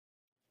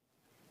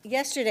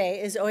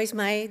Yesterday is always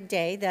my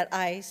day that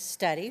I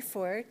study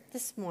for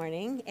this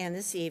morning and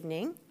this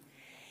evening.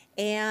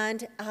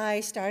 And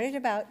I started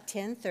about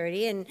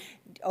 10:30, and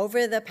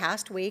over the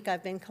past week,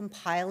 I've been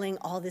compiling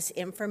all this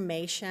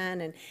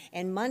information,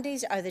 and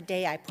Mondays are the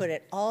day I put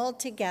it all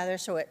together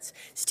so it's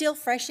still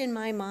fresh in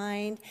my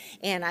mind,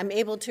 and I'm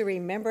able to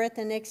remember it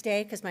the next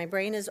day because my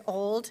brain is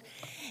old.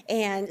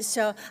 And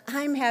so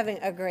I'm having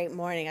a great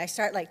morning. I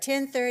start like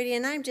 10:30,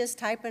 and I'm just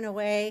typing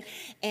away,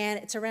 and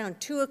it's around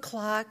 2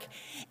 o'clock,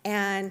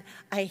 and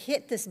I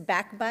hit this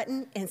back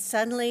button, and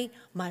suddenly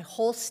my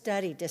whole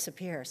study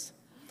disappears.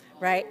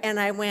 Right? And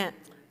I went,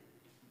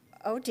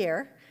 oh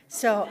dear.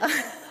 So,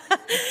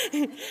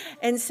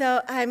 and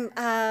so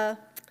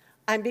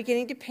I'm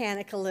beginning to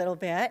panic a little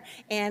bit,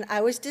 and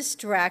I was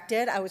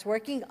distracted. I was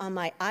working on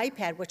my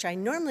iPad, which I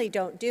normally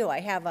don't do.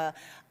 I have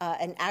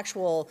an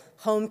actual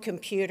home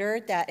computer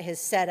that is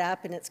set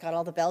up, and it's got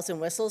all the bells and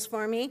whistles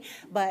for me.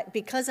 But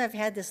because I've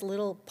had this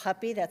little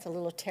puppy that's a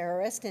little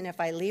terrorist, and if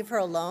I leave her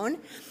alone,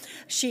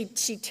 she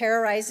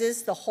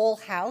terrorizes the whole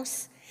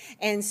house.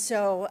 And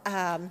so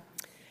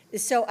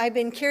I've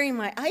been carrying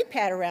my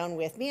iPad around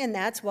with me, and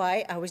that's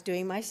why I was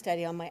doing my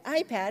study on my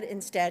iPad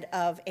instead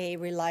of a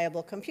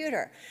reliable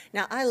computer.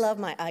 Now, I love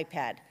my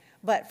iPad,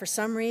 but for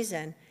some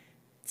reason,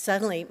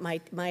 suddenly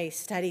my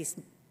study's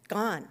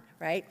gone,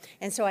 right?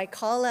 And so I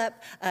call up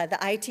the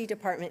IT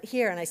department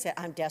here, and I said,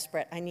 I'm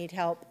desperate. I need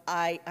help.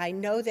 I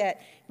know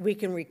that we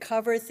can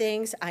recover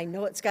things. I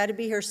know it's got to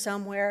be here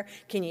somewhere.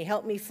 Can you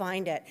help me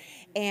find it?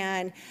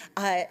 And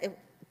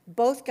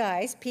both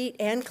guys, Pete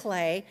and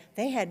Clay,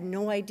 they had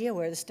no idea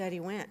where the study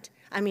went.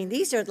 I mean,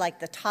 these are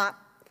like the top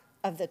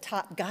of the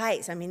top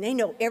guys. I mean, they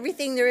know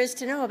everything there is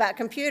to know about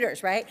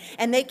computers, right?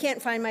 And they can't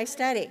find my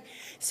study.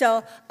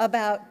 So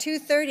about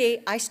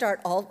 2:30, I start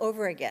all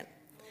over again.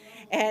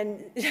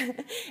 And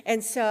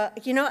so,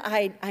 you know,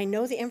 I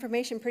know the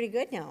information pretty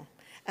good now.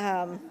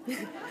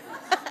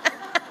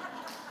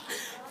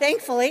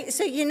 Thankfully,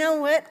 so you know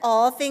what?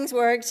 All things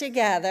work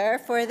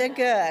together for the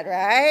good,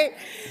 right?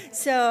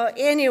 So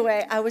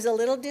anyway, I was a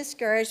little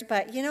discouraged,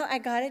 but you know, I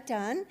got it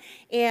done,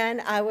 and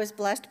I was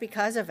blessed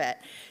because of it.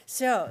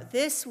 So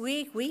this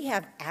week we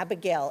have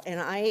Abigail, and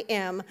I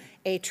am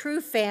a true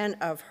fan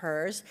of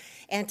hers.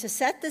 And to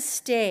set the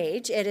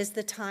stage, it is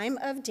the time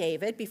of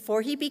David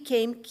before he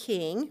became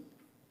king,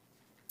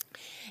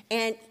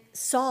 and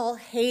Saul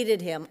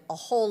hated him a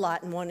whole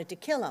lot and wanted to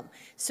kill him.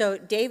 So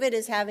David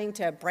is having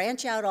to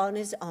branch out on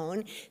his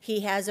own.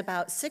 He has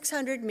about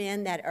 600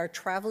 men that are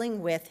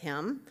traveling with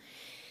him.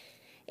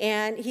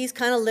 And he's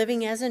kind of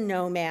living as a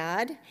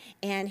nomad.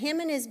 And him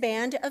and his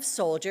band of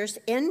soldiers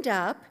end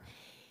up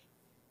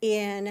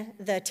in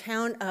the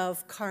town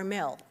of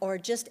Carmel, or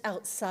just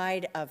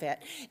outside of it.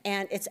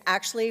 And it's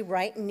actually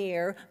right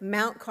near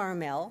Mount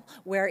Carmel,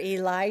 where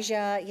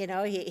Elijah, you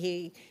know,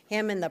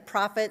 him and the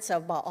prophets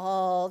of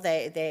Baal,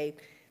 they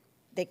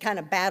kind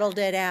of battled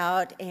it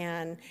out,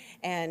 and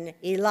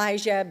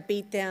Elijah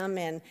beat them,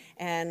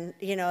 and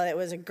you know, it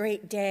was a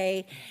great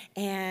day.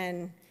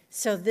 And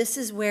so this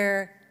is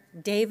where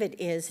David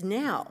is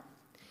now.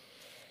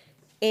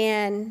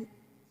 And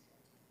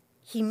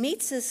he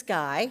meets this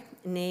guy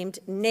named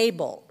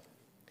Nabal.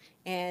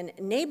 And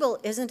Nabal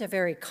isn't a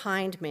very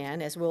kind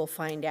man, as we'll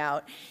find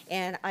out.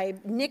 And I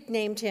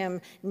nicknamed him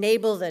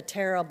Nabal the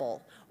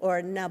Terrible,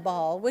 or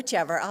Nabal,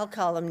 whichever. I'll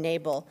call him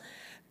Nabal.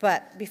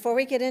 But before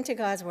we get into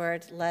God's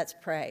word, let's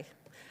pray.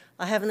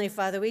 Our Heavenly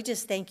Father, we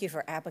just thank you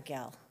for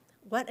Abigail.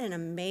 What an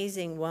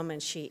amazing woman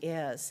she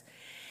is.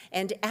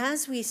 And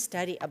as we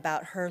study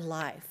about her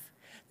life,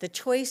 the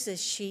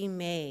choices she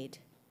made,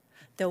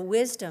 the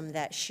wisdom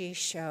that she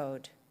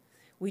showed,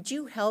 would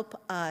you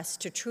help us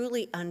to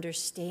truly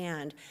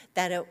understand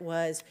that it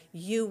was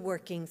you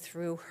working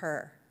through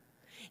her,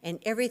 and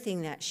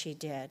everything that she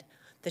did,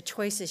 the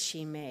choices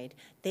she made,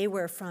 they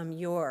were from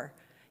your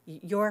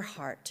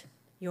heart,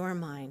 your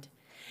mind.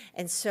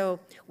 And so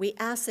we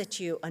ask that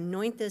you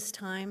anoint this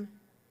time,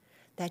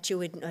 that you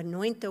would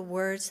anoint the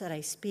words that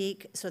I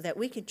speak so that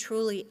we could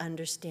truly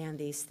understand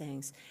these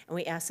things. And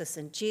we ask this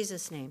in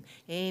Jesus' name.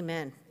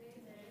 Amen.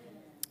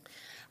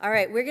 All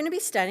right, we're going to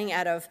be studying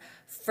out of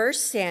 1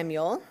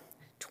 Samuel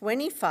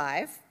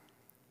 25,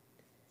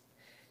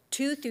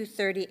 2 through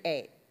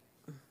 38.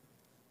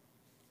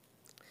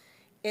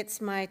 It's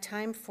my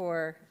time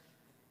for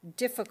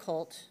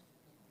difficult.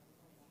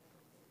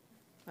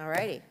 All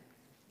righty.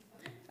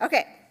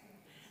 Okay.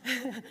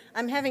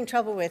 I'm having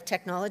trouble with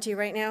technology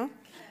right now.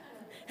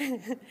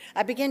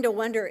 I begin to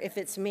wonder if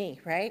it's me,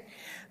 right?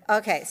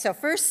 Okay, so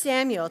 1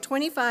 Samuel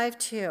 25,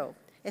 2.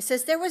 It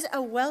says, there was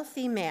a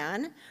wealthy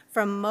man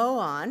from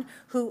Moab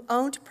who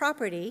owned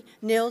property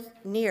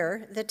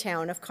near the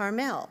town of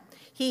Carmel.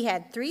 He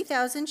had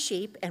 3,000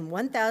 sheep and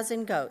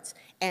 1,000 goats,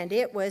 and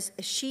it was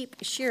sheep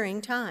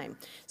shearing time.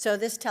 So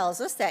this tells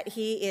us that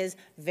he is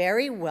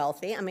very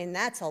wealthy. I mean,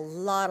 that's a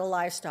lot of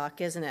livestock,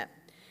 isn't it?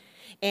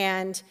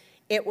 And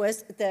it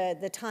was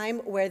the time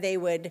where they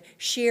would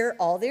shear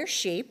all their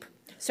sheep.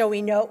 So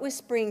we know it was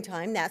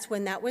springtime. That's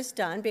when that was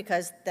done,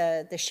 because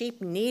the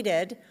sheep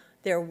needed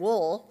their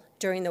wool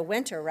during the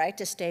winter, right,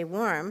 to stay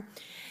warm.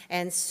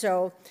 And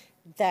so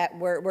that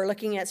we're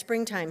looking at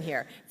springtime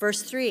here.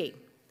 Verse 3,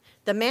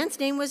 the man's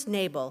name was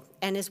Nabal,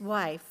 and his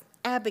wife,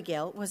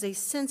 Abigail, was a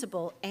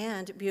sensible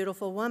and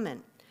beautiful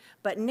woman.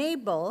 But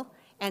Nabal,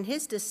 a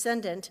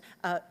descendant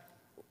of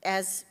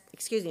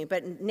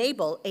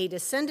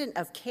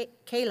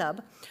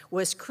Caleb,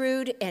 was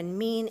crude and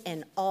mean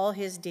in all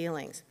his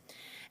dealings.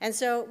 And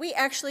so we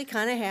actually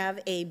kind of have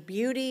a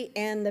Beauty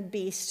and the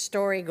Beast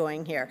story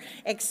going here,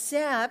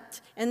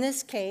 except in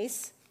this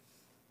case,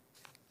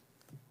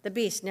 the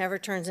beast never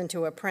turns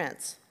into a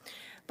prince.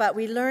 But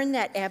we learn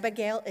that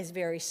Abigail is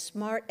very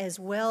smart as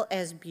well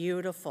as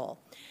beautiful.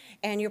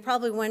 And you're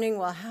probably wondering,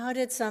 well, how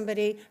did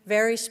somebody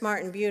very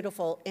smart and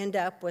beautiful end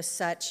up with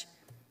such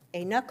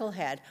a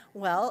knucklehead?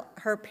 Well,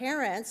 her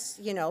parents,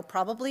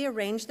 probably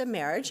arranged the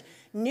marriage,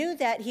 knew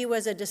that he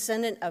was a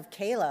descendant of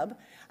Caleb.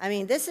 I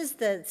mean, this is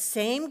the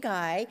same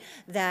guy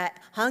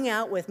that hung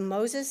out with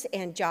Moses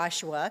and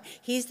Joshua.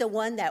 He's the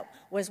one that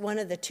was one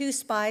of the 2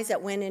 spies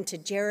that went into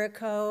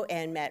Jericho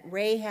and met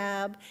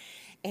Rahab.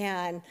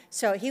 And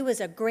so he was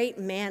a great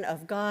man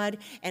of God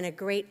and a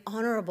great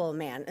honorable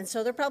man. And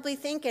so they're probably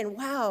thinking,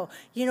 wow,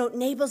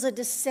 Nabal's a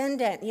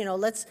descendant.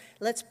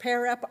 Let's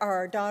pair up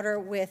our daughter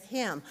with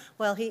him.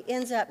 Well, he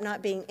ends up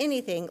not being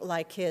anything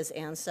like his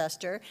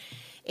ancestor.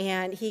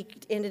 And he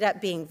ended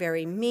up being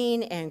very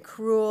mean and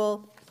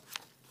cruel.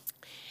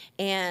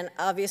 And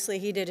obviously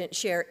he didn't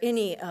share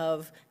any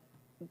of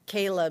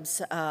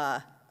Caleb's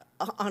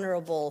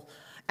honorable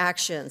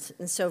actions.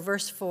 And so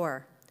verse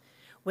 4,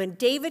 when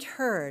David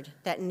heard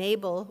that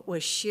Nabal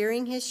was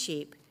shearing his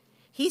sheep,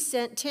 he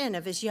sent 10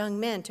 of his young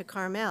men to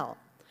Carmel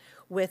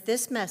with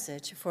this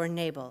message for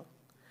Nabal: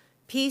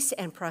 peace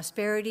and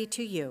prosperity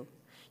to you,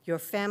 your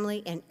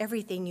family, and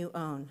everything you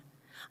own.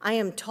 I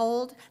am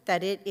told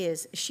that it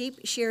is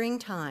sheep shearing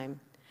time,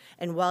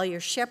 and while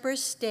your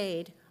shepherds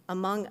stayed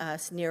among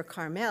us near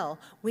Carmel,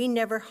 we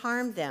never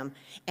harmed them,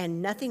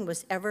 and nothing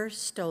was ever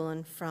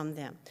stolen from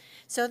them.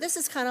 So this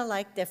is kind of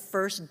like the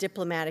first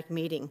diplomatic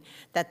meeting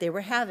that they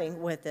were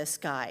having with this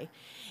guy.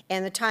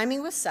 And the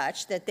timing was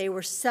such that they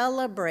were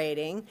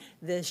celebrating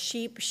the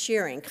sheep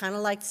shearing, kind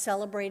of like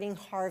celebrating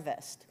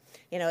harvest.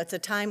 It's a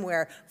time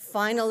where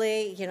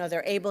finally,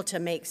 they're able to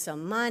make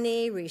some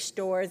money,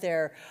 restore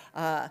their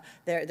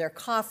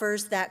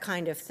coffers, that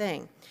kind of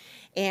thing.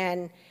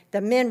 And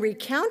the men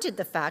recounted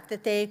the fact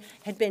that they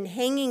had been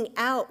hanging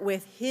out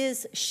with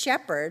his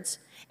shepherds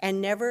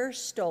and never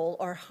stole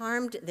or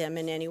harmed them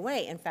in any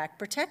way, in fact,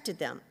 protected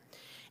them.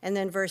 And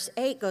then verse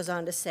 8 goes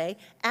on to say,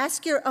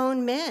 ask your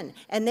own men,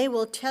 and they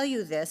will tell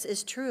you this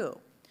is true.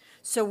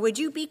 So would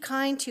you be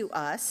kind to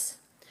us,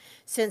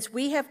 since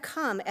we have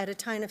come at a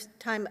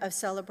time of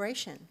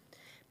celebration?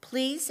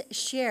 Please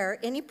share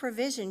any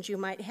provisions you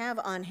might have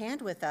on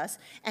hand with us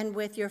and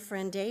with your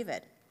friend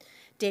David.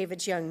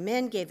 David's young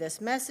men gave this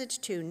message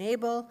to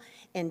Nabal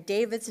in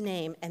David's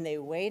name, and they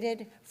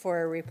waited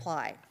for a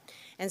reply.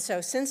 And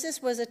so since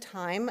this was a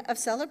time of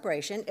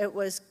celebration, it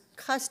was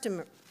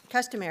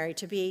customary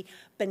to be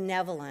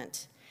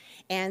benevolent.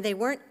 And they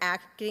weren't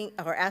acting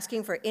or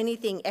asking for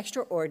anything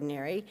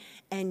extraordinary,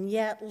 and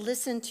yet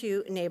listen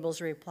to Nabal's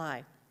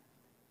reply.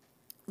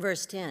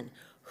 Verse 10,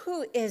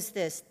 who is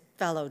this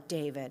fellow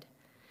David?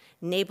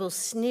 Nabal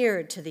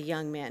sneered to the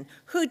young men.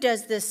 Who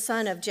does this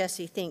son of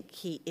Jesse think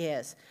he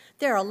is?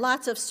 There are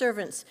lots of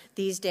servants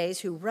these days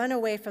who run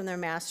away from their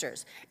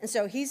masters. And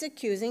so he's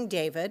accusing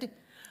David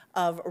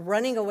of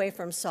running away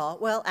from Saul.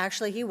 Well,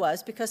 actually he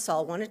was, because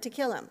Saul wanted to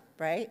kill him,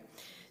 right?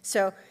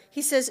 So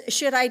he says,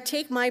 should I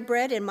take my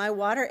bread and my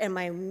water and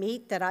my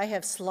meat that I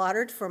have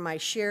slaughtered for my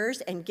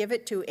shearers and give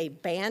it to a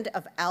band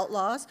of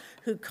outlaws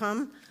who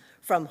come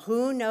from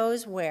who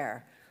knows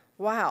where?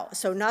 Wow,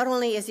 so not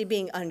only is he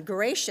being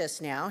ungracious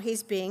now,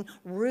 he's being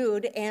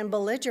rude and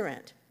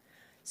belligerent.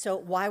 So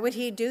why would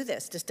he do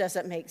this? This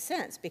doesn't make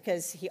sense,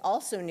 because he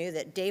also knew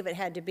that David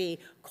had to be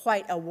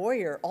quite a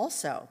warrior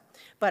also.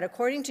 But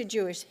according to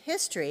Jewish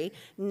history,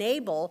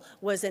 Nabal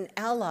was an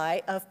ally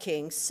of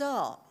King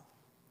Saul.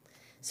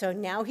 So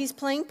now he's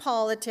playing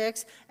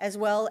politics as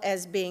well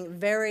as being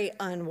very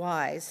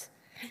unwise.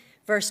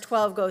 Verse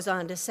 12 goes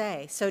on to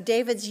say, so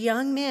David's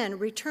young men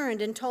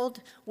returned and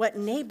told what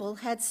Nabal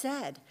had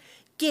said.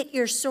 Get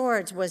your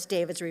swords, was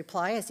David's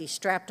reply as he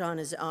strapped on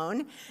his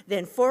own.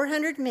 Then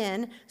 400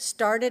 men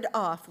started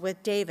off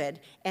with David,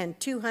 and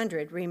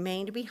 200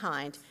 remained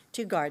behind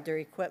to guard their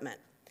equipment.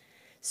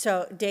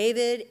 So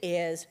David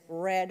is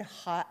red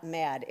hot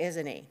mad,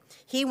 isn't he?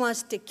 He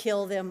wants to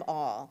kill them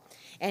all.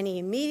 And he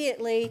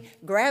immediately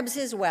grabs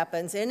his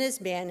weapons and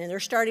his men, and they're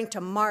starting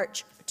to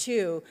march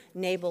to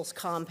Nabal's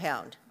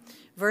compound.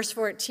 Verse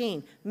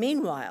 14,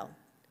 meanwhile,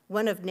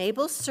 one of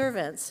Nabal's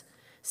servants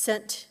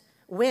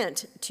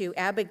went to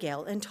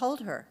Abigail and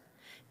told her,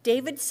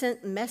 David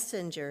sent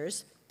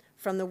messengers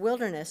from the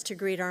wilderness to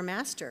greet our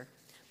master,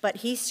 but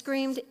he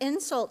screamed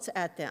insults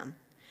at them.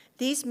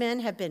 These men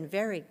have been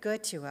very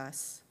good to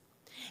us,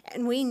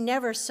 and we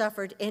never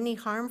suffered any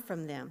harm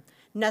from them.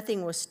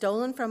 Nothing was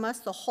stolen from us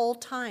the whole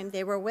time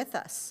they were with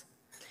us.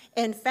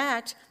 In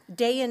fact,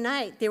 day and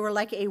night, they were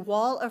like a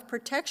wall of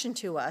protection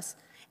to us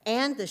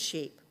and the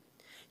sheep.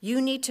 You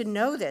need to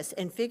know this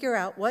and figure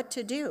out what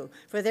to do,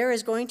 for there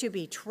is going to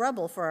be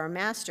trouble for our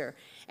master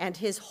and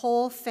his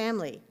whole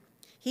family.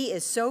 He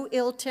is so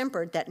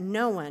ill-tempered that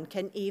no one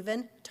can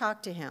even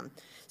talk to him."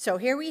 So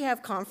here we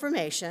have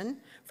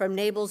confirmation from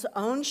Nabal's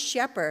own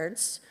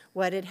shepherds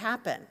what had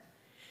happened.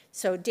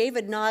 So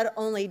David not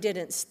only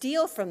didn't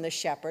steal from the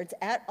shepherds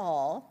at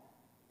all,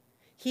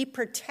 he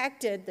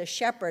protected the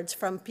shepherds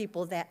from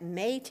people that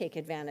may take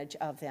advantage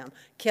of them,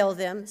 kill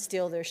them,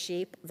 steal their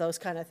sheep, those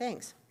kind of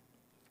things.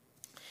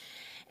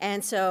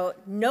 And so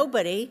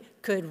nobody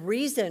could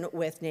reason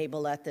with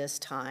Nabal at this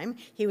time.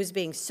 He was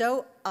being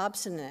so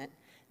obstinate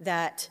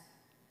that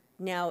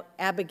now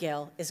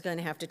Abigail is going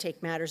to have to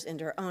take matters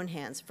into her own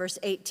hands. Verse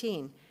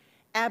 18,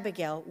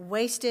 Abigail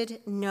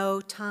wasted no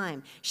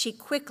time. She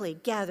quickly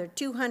gathered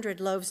 200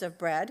 loaves of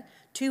bread,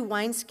 2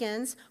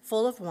 wineskins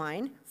full of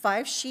wine,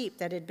 5 sheep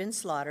that had been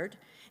slaughtered,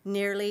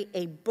 nearly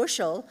a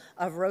bushel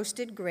of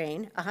roasted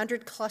grain,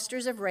 100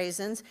 clusters of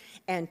raisins,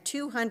 and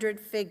 200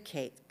 fig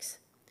cakes.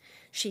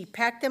 She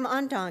packed them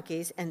on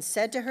donkeys and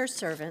said to her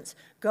servants,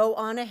 "Go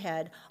on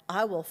ahead,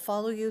 I will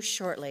follow you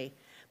shortly."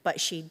 But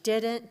she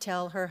didn't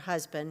tell her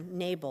husband,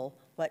 Nabal,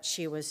 what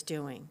she was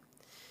doing.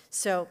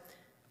 So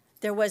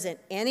there wasn't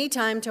any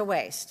time to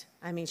waste.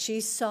 I mean, she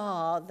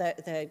saw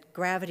the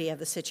gravity of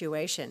the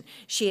situation.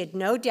 She had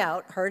no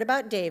doubt heard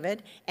about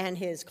David and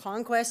his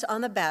conquest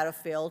on the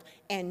battlefield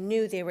and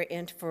knew they were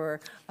in for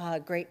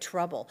great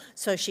trouble.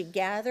 So she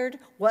gathered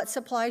what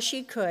supplies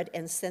she could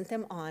and sent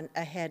them on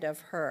ahead of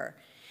her.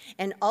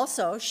 And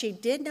also, she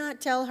did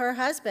not tell her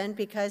husband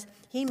because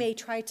he may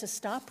try to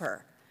stop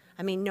her.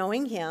 I mean,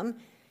 knowing him,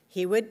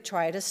 he would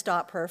try to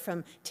stop her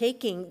from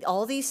taking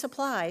all these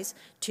supplies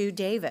to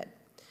David.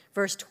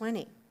 Verse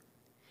 20.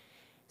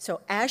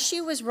 So as she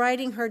was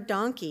riding her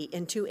donkey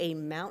into a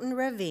mountain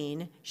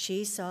ravine,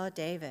 she saw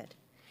David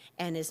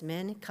and his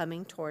men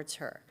coming towards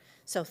her.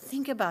 So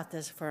think about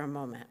this for a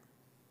moment.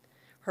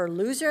 Her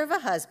loser of a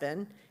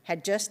husband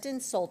had just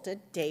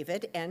insulted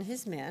David and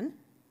his men.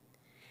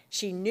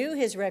 She knew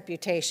his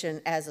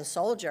reputation as a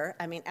soldier.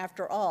 I mean,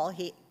 after all,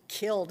 he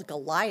killed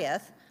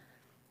Goliath.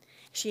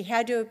 She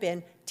had to have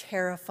been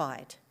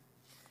terrified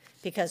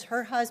because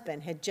her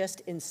husband had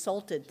just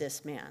insulted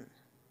this man.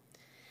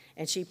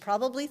 And she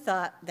probably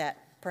thought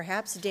that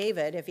perhaps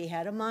David, if he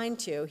had a mind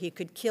to, he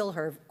could kill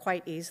her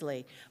quite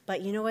easily.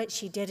 But you know what?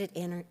 She did it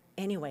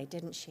anyway,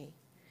 didn't she?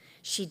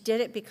 She did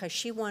it because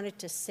she wanted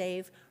to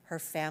save her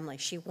family.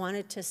 She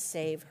wanted to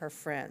save her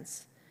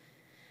friends.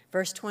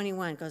 Verse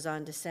 21 goes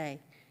on to say,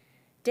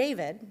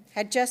 David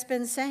had just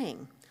been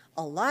saying,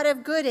 "A lot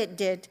of good it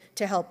did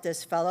to help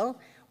this fellow.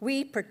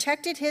 We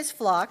protected his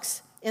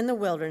flocks in the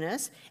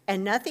wilderness,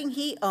 and nothing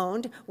he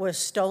owned was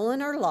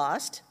stolen or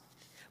lost,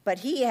 but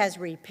he has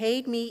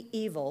repaid me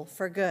evil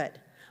for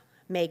good.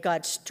 May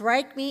God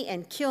strike me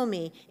and kill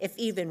me if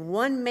even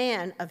one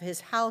man of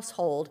his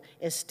household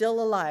is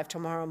still alive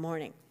tomorrow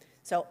morning."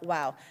 So,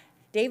 wow.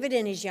 David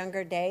in his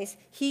younger days,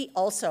 he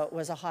also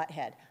was a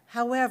hothead.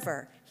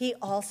 However, he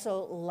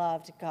also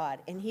loved God,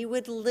 and he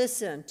would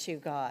listen to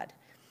God.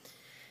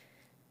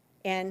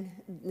 And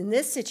in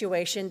this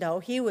situation, though,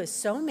 he was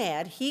so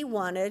mad, he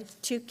wanted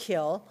to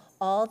kill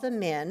all the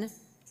men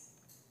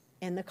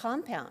in the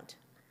compound,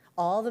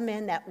 all the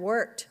men that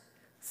worked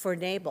for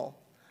Nabal,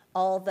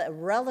 all the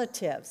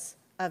relatives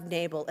of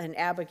Nabal and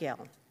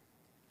Abigail.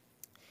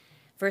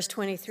 Verse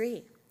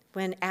 23,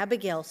 when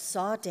Abigail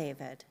saw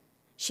David,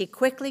 she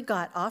quickly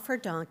got off her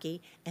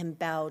donkey and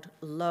bowed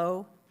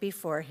low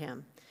before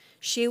him.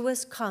 She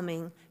was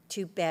coming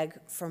to beg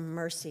for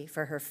mercy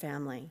for her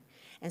family.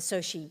 And so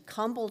she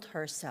humbled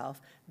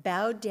herself,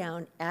 bowed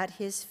down at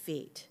his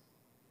feet.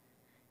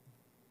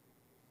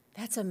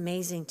 That's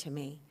amazing to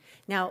me.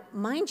 Now,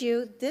 mind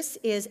you, this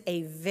is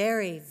a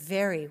very,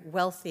 very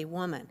wealthy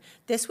woman.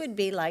 This would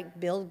be like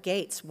Bill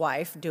Gates'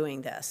 wife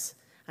doing this.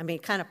 I mean,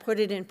 kind of put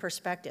it in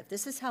perspective.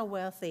 This is how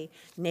wealthy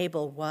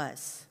Nabal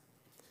was.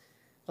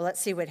 Well,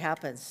 let's see what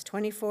happens.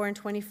 24 and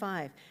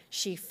 25.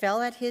 She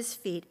fell at his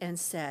feet and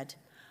said,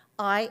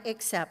 "I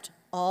accept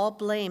all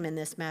blame in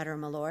this matter,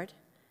 my lord.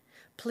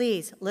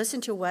 Please listen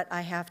to what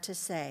I have to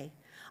say.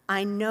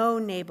 I know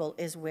Nabal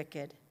is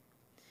wicked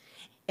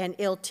and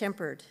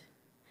ill-tempered,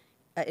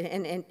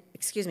 and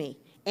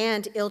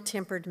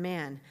ill-tempered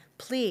man.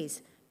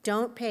 Please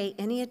don't pay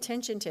any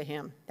attention to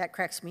him." That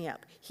cracks me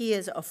up. He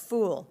is a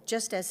fool,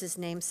 just as his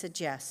name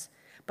suggests.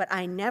 But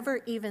I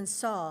never even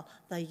saw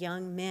the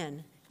young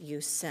men you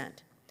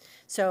sent.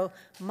 So,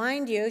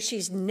 mind you,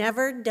 she's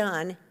never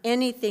done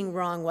anything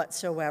wrong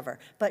whatsoever,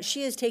 but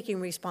she is taking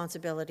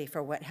responsibility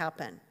for what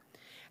happened.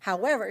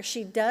 However,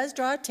 she does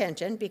draw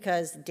attention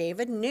because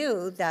David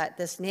knew that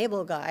this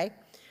Nabal guy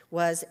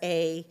was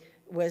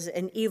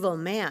an evil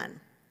man.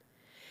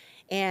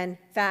 And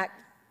in fact,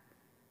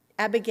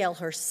 Abigail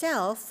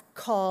herself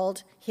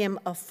called him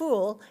a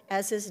fool,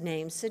 as his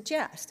name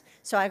suggests.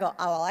 So I go,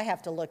 oh, well, I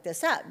have to look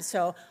this up.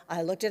 So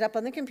I looked it up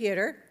on the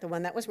computer, the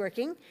one that was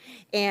working,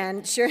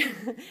 and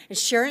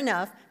sure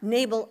enough,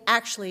 Nabal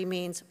actually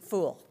means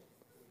fool.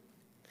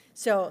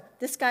 So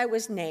this guy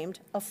was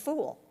named a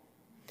fool.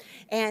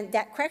 And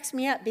that cracks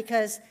me up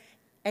because,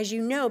 as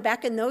you know,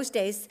 back in those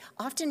days,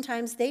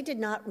 oftentimes they did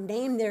not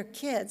name their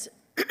kids,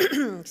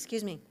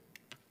 excuse me,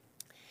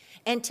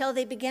 until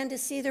they began to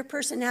see their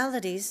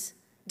personalities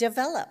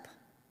develop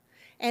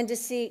and to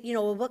see,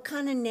 what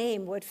kind of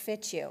name would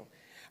fit you.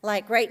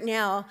 Like right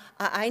now,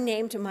 I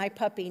named my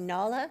puppy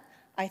Nala.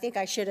 I think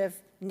I should have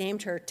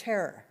named her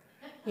Terror,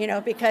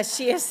 because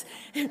she is,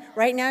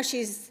 right now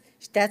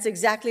that's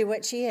exactly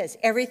what she is.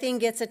 Everything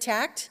gets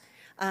attacked,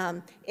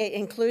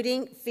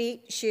 including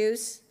feet,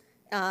 shoes.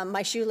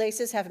 My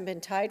shoelaces haven't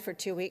been tied for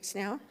 2 weeks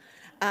now.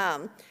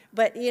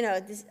 But,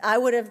 I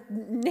would have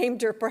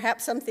named her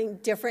perhaps something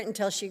different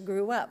until she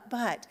grew up.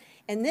 But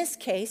in this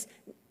case,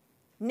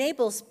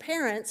 Nabal's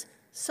parents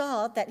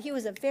saw that he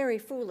was a very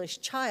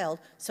foolish child,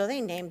 so they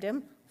named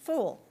him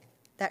Fool.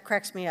 That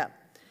cracks me up.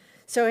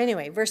 So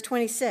anyway, verse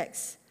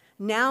 26.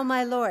 Now,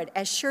 my Lord,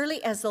 as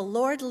surely as the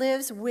Lord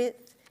lives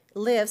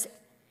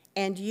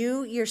and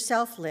you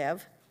yourself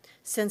live,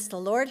 since the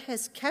Lord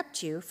has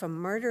kept you from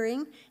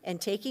murdering and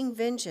taking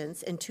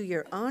vengeance into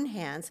your own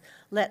hands,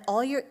 let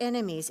all your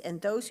enemies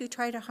and those who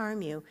try to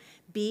harm you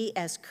be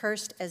as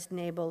cursed as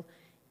Nabal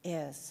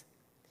is.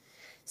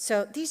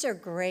 So these are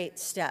great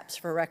steps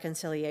for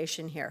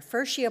reconciliation here.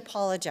 First, she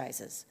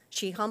apologizes.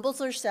 She humbles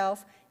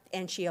herself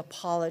and she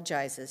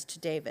apologizes to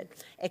David,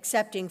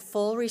 accepting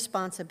full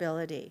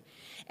responsibility.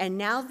 And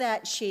now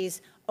that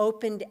she's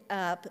opened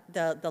up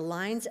the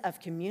lines of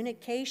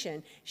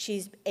communication,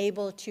 she's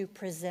able to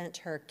present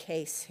her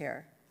case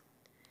here.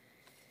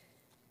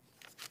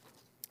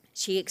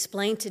 She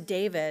explained to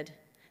David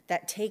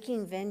that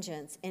taking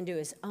vengeance into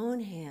his own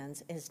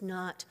hands is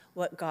not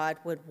what God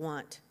would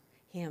want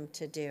him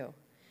to do.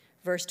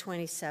 Verse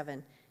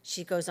 27,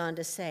 she goes on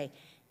to say,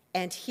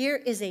 and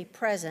here is a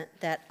present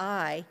that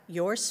I,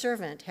 your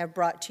servant, have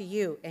brought to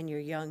you and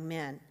your young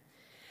men.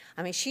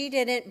 I mean, she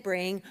didn't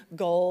bring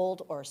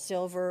gold or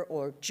silver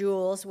or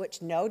jewels,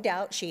 which no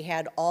doubt she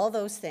had all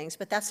those things,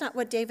 but that's not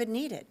what David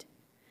needed.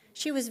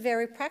 She was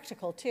very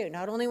practical too.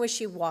 Not only was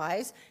she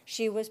wise,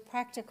 she was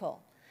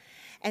practical.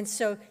 And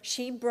so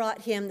she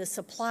brought him the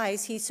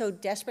supplies he so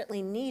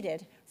desperately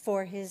needed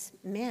for his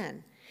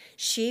men.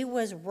 She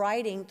was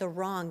righting the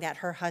wrong that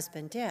her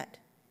husband did.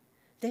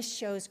 This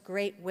shows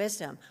great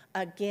wisdom,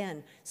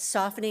 again,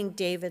 softening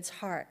David's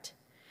heart.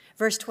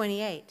 Verse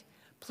 28,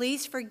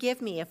 please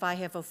forgive me if I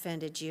have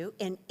offended you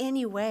in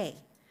any way.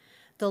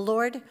 The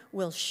Lord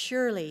will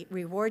surely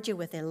reward you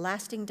with a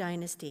lasting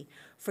dynasty,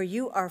 for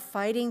you are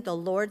fighting the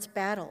Lord's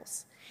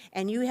battles,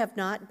 and you have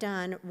not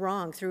done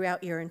wrong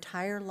throughout your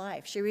entire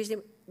life. She was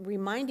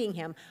reminding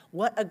him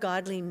what a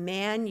godly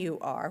man you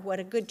are, what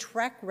a good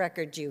track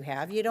record you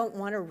have. You don't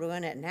want to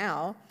ruin it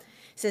now.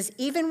 It says,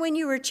 even when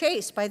you were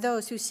chased by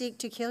those who seek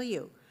to kill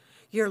you,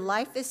 your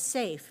life is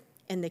safe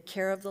in the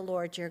care of the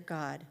Lord your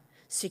God,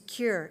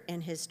 secure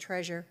in his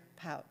treasure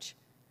pouch.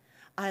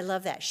 I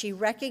love that. She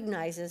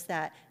recognizes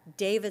that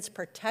David's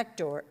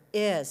protector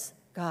is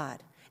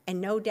God. And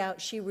no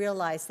doubt she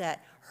realized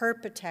that her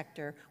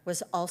protector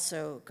was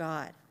also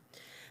God.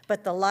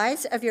 But the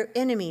lives of your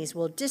enemies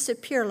will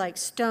disappear like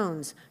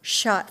stones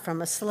shot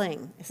from a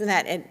sling. Isn't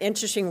that an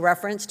interesting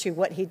reference to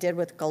what he did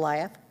with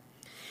Goliath?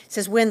 It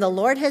says, when the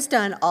Lord has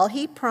done all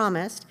he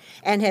promised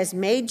and has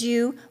made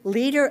you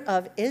leader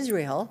of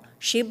Israel,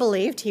 she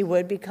believed he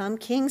would become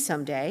king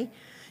someday.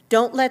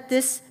 Don't let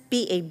this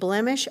be a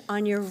blemish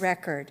on your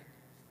record.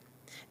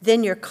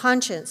 Then your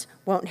conscience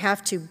won't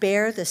have to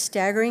bear the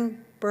staggering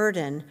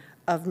burden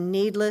of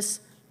needless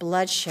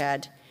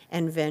bloodshed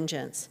and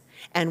vengeance.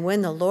 And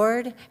when the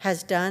Lord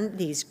has done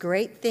these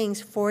great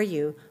things for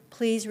you,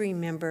 please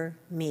remember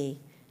me,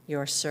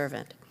 your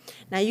servant.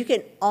 Now you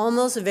can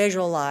almost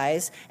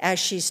visualize as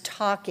she's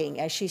talking,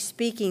 as she's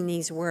speaking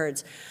these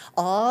words,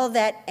 all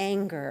that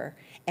anger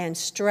and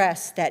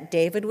stress that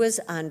David was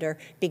under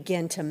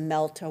begin to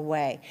melt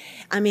away.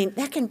 I mean,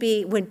 that can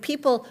be when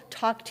people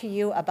talk to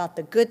you about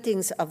the good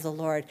things of the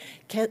Lord,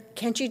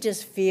 can't you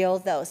just feel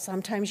though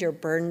sometimes your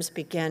burdens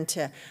begin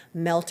to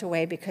melt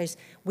away because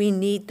we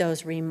need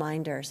those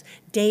reminders.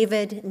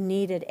 David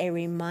needed a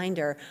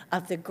reminder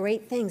of the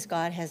great things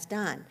God has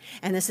done.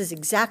 And this is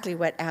exactly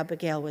what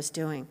Abigail was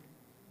doing.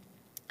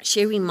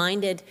 She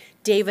reminded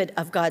David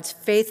of God's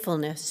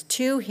faithfulness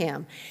to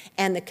him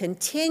and the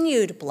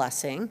continued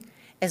blessing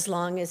as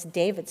long as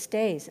David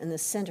stays in the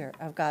center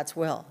of God's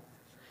will.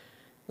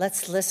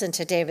 Let's listen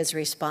to David's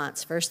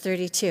response. Verse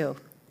 32,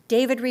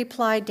 David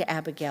replied to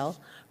Abigail,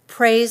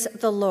 praise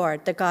the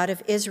Lord, the God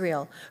of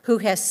Israel, who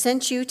has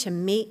sent you to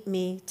meet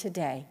me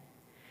today.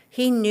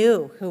 He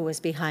knew who was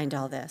behind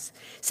all this.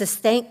 He says,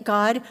 thank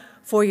God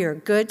for your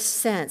good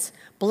sense.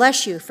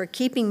 Bless you for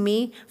keeping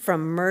me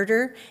from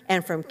murder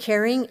and from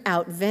carrying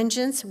out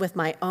vengeance with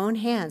my own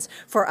hands.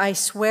 For I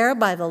swear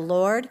by the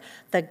Lord,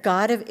 the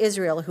God of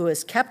Israel, who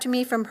has kept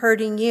me from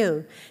hurting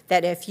you,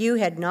 that if you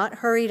had not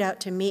hurried out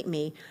to meet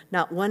me,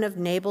 not one of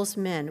Nabal's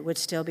men would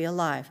still be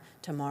alive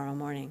tomorrow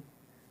morning.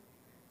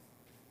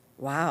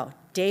 Wow,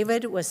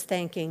 David was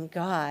thanking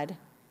God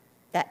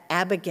that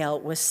Abigail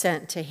was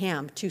sent to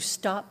him to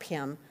stop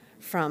him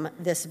from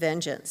this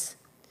vengeance.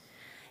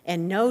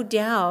 And no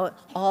doubt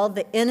all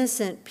the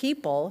innocent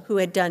people who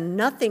had done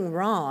nothing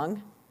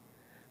wrong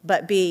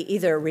but be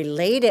either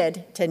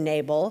related to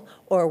Nabal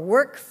or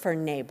work for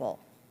Nabal.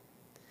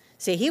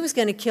 See, he was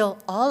going to kill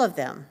all of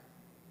them.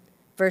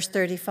 Verse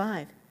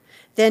 35.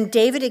 Then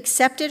David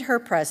accepted her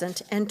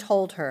present and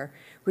told her,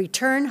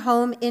 "Return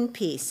home in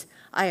peace.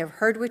 I have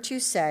heard what you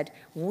said.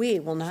 We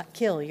will not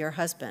kill your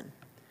husband."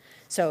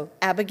 So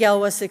Abigail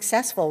was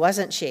successful,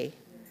 wasn't she?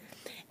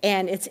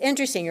 And it's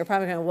interesting. You're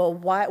probably going, well,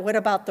 what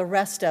about the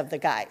rest of the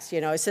guys?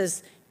 It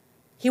says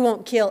he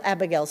won't kill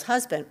Abigail's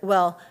husband.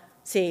 Well,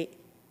 see,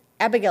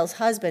 Abigail's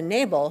husband,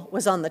 Nabal,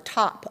 was on the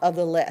top of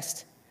the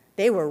list.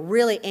 They were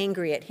really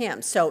angry at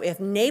him. So if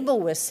Nabal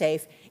was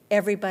safe,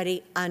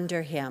 everybody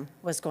under him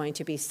was going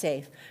to be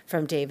safe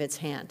from David's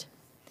hand.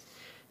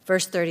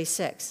 Verse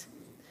 36,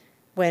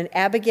 when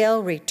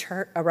Abigail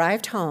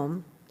arrived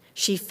home,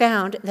 she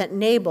found that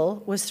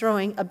Nabal was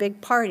throwing a big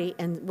party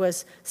and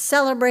was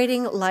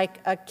celebrating like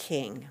a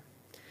king.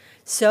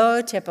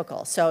 So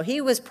typical. So he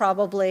was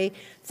probably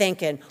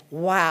thinking,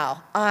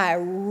 wow, I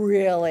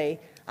really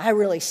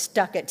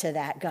stuck it to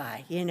that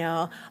guy,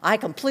 I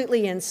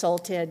completely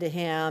insulted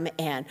him,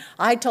 and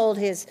I told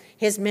his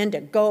men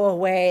to go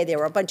away. They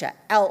were a bunch of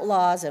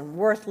outlaws and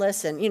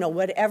worthless and,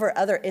 whatever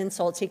other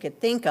insults he could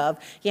think of.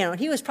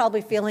 He was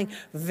probably feeling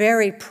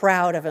very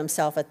proud of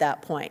himself at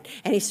that point.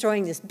 And he's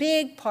throwing this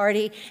big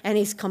party, and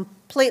he's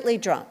completely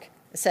drunk.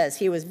 It says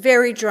he was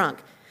very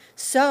drunk.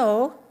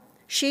 So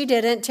she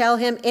didn't tell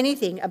him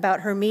anything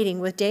about her meeting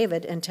with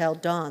David until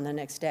dawn the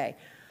next day.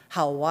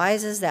 How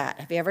wise is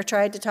that? Have you ever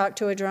tried to talk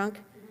to a drunk?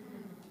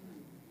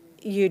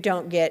 You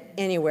don't get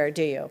anywhere,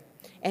 do you?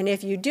 And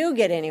if you do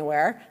get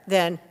anywhere,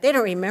 then they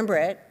don't remember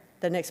it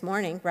the next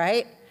morning,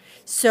 right?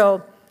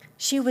 So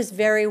she was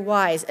very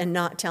wise in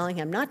not telling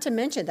him, not to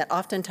mention that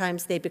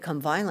oftentimes they become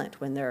violent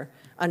when they're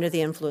under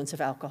the influence of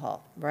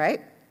alcohol,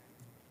 right?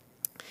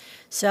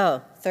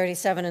 So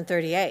 37 and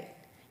 38.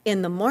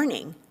 In the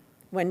morning,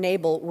 when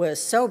Nabal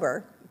was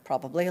sober,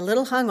 probably a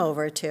little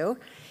hungover too,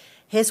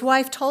 his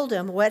wife told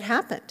him what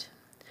happened.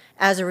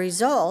 As a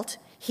result,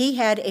 he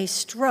had a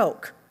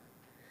stroke.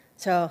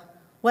 So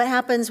what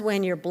happens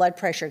when your blood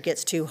pressure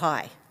gets too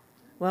high?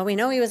 Well, we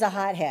know he was a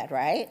hothead,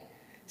 right?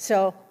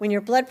 So when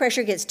your blood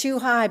pressure gets too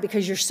high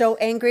because you're so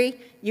angry,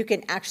 you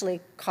can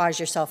actually cause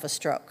yourself a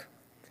stroke.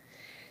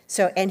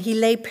 And he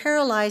lay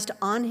paralyzed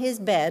on his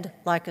bed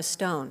like a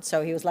stone.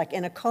 So he was like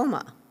in a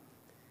coma.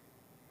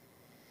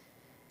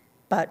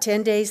 About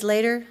 10 days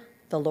later,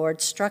 the Lord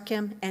struck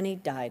him and he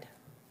died.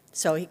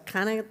 So he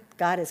kind of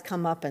got his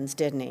comeuppance,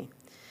 didn't he?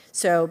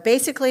 So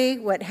basically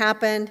what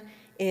happened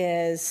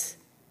is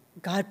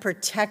God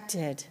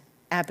protected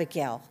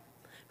Abigail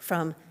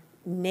from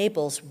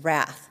Nabal's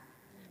wrath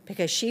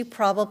because she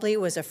probably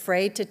was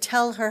afraid to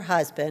tell her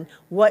husband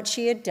what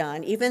she had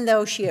done. Even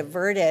though she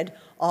averted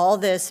all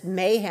this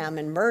mayhem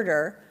and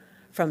murder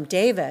from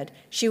David,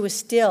 she was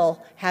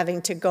still having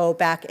to go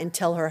back and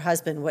tell her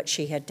husband what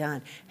she had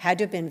done. Had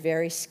to have been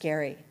very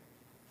scary,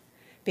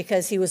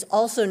 because he was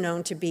also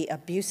known to be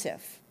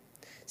abusive.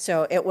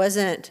 So it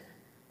wasn't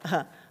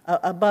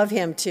above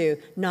him to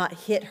not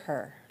hit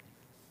her.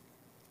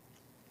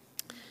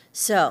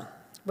 So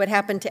what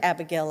happened to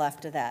Abigail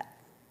after that?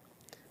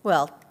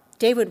 Well,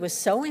 David was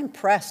so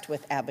impressed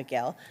with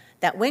Abigail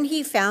that when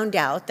he found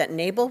out that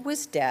Nabal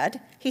was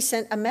dead, he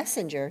sent a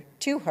messenger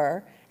to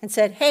her and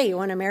said, "Hey, you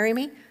want to marry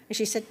me?" And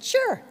she said,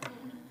 "Sure."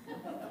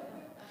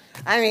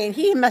 I mean,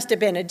 he must have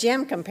been a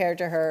gem compared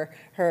to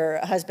her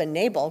husband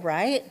Nabal,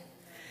 right?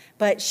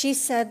 But she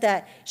said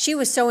that she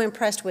was so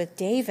impressed with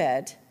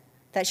David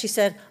that she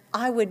said,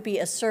 "I would be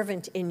a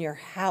servant in your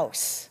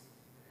house."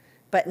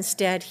 But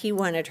instead, he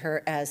wanted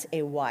her as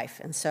a wife,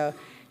 and so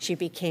she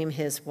became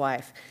his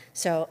wife.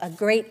 So a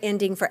great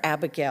ending for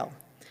Abigail.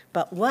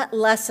 But what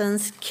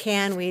lessons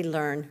can we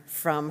learn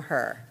from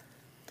her?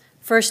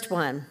 First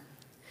one,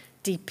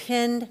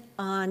 depend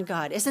on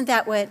God. Isn't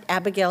that what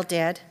Abigail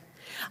did?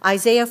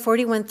 Isaiah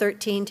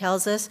 41:13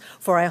 tells us,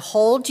 "For I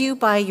hold you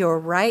by your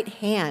right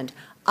hand,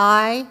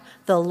 I,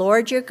 the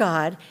Lord your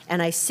God,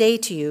 and I say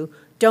to you,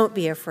 don't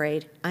be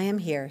afraid, I am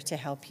here to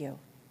help you."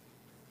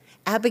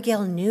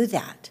 Abigail knew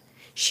that.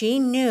 She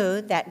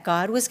knew that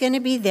God was going to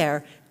be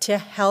there to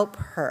help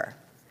her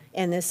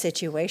in this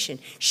situation.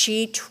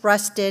 She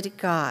trusted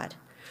God.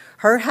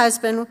 Her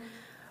husband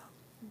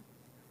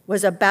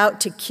was about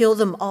to kill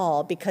them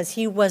all because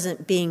he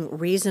wasn't being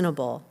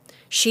reasonable.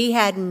 She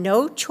had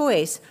no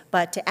choice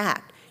but to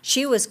act.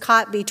 She was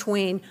caught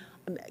between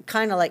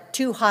kind of like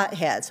two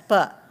hotheads,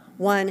 but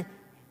one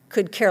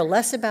could care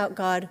less about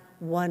God,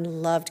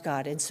 one loved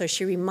God. And so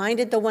she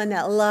reminded the one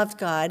that loved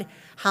God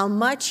how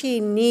much he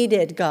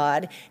needed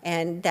God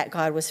and that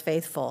God was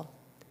faithful.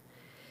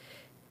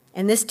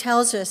 And this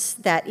tells us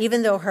that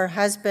even though her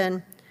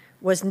husband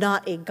was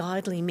not a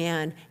godly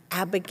man,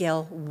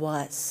 Abigail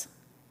was.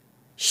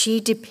 She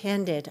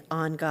depended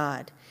on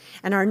God.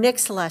 And our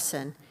next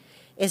lesson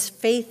is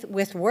faith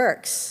with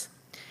works.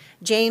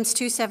 James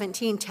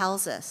 2:17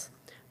 tells us,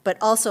 "But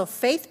also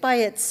faith by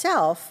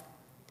itself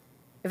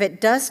if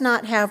it does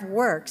not have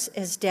works,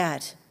 is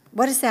dead.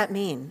 What does that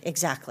mean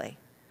exactly?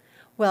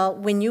 Well,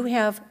 when you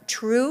have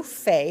true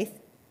faith,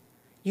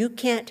 you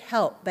can't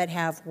help but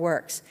have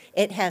works.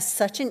 It has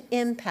such an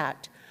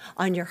impact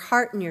on your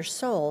heart and your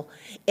soul,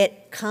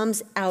 it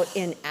comes out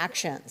in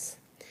actions.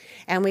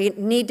 And we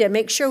need to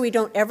make sure we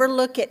don't ever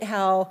look at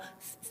how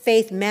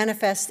faith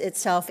manifests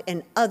itself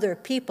in other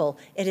people.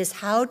 It is,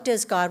 how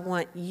does God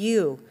want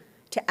you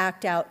to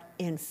act out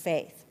in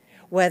faith?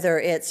 Whether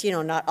it's,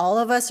 not all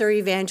of us are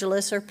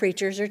evangelists or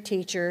preachers or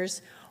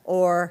teachers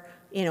or,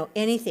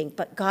 anything.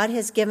 But God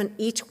has given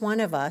each one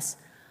of us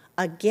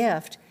a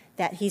gift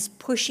that he's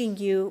pushing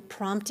you,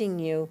 prompting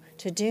you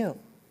to do.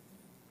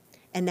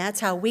 And that's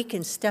how we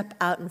can step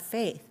out in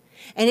faith.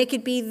 And it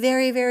could be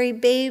very, very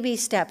baby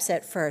steps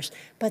at first,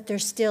 but they're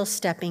still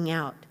stepping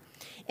out.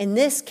 In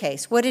this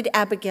case, what did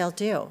Abigail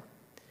do?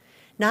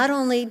 Not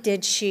only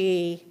did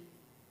she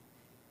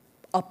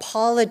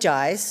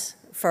apologize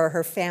for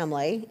her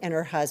family and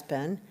her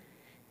husband,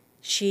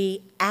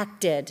 she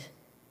acted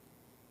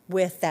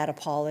with that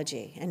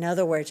apology. In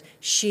other words,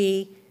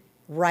 she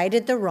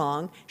righted the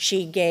wrong.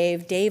 She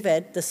gave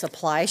David the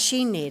supplies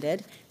she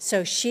needed,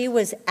 so she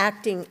was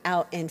acting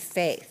out in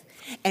faith.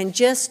 And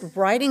just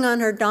riding on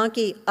her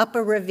donkey up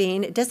a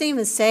ravine, it doesn't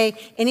even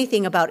say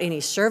anything about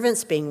any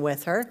servants being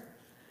with her.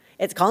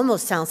 It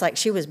almost sounds like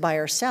she was by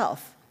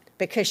herself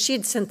because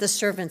she'd sent the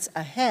servants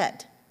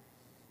ahead.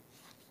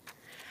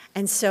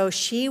 And so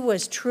she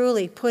was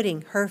truly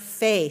putting her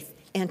faith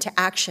into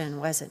action,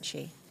 wasn't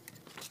she?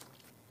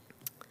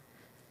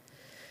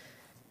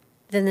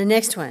 Then the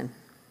next one,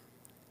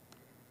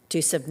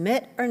 to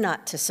submit or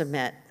not to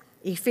submit.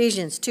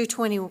 Ephesians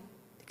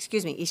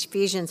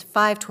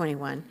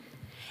 5:21.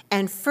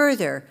 And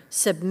further,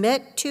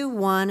 submit to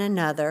one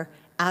another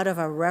out of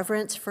a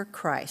reverence for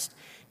Christ.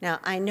 Now,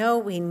 I know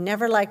we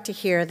never like to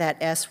hear that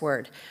S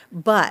word,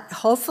 but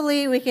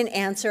hopefully we can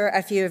answer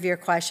a few of your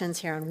questions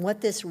here on what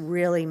this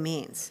really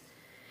means.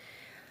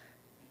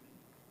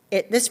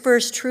 This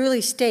verse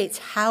truly states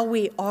how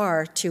we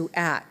are to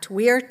act.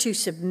 We are to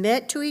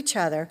submit to each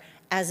other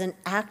as an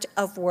act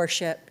of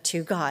worship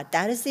to God.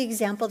 That is the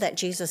example that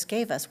Jesus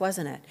gave us,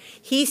 wasn't it?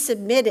 He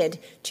submitted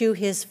to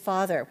his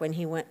Father when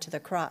he went to the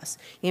cross.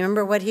 You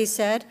remember what he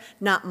said?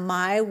 Not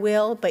my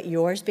will, but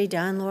yours be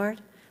done,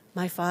 Lord,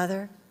 my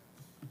Father.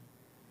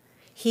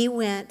 He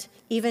went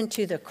even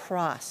to the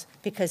cross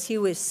because he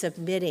was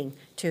submitting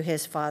to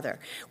his Father.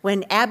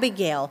 When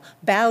Abigail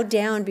bowed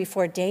down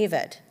before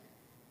David,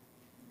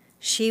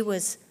 she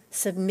was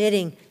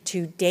submitting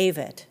to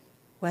David,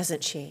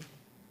 wasn't she?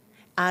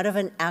 Out of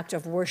an act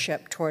of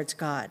worship towards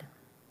God.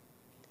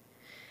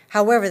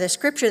 However, the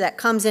scripture that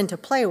comes into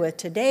play with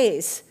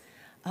today's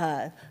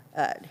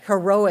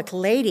heroic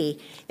lady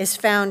is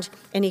found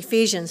in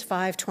Ephesians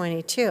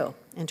 5:22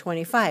 and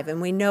 25.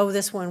 And we know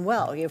this one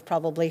well. You've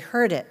probably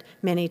heard it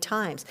many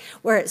times,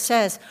 where it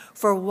says,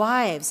 for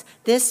wives,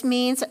 this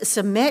means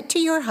submit to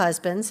your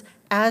husbands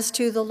as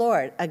to the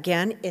Lord.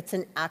 Again, it's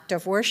an act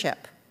of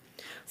worship.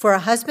 For a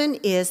husband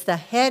is the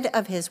head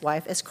of his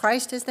wife as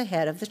Christ is the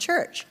head of the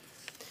church.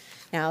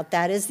 Now,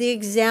 that is the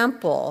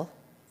example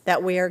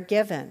that we are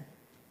given.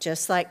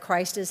 Just like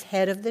Christ is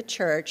head of the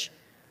church,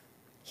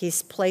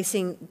 he's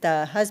placing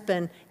the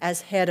husband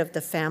as head of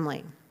the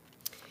family.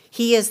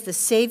 He is the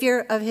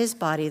Savior of his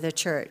body, the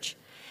church.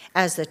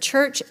 As the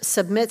church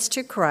submits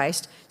to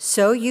Christ,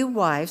 so you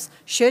wives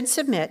should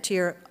submit to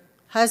your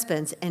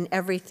husbands in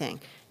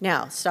everything.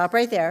 Now, stop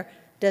right there.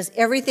 Does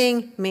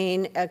everything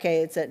mean,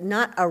 okay, it's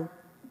not a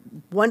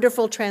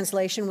wonderful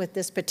translation with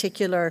this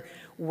particular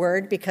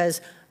word, because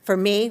for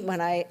me,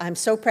 when I'm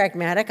so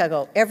pragmatic, I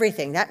go,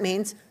 everything. That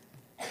means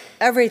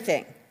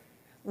everything.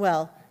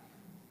 Well,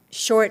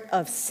 short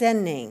of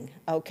sinning,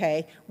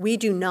 okay, we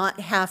do not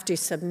have to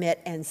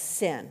submit and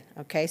sin,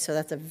 okay? So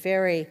that's a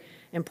very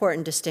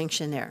important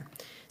distinction there.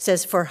 It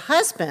says, for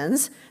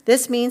husbands,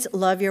 this means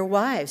love your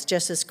wives,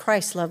 just as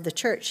Christ loved the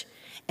church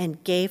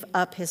and gave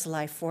up his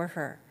life for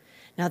her.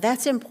 Now,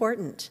 that's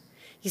important.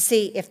 You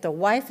see, if the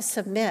wife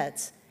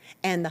submits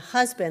and the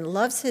husband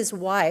loves his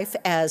wife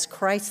as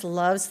Christ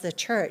loves the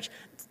church,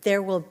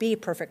 there will be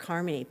perfect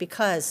harmony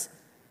because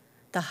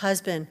the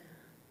husband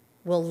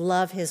will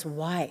love his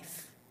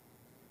wife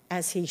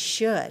as he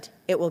should.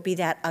 It will be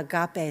that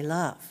agape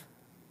love.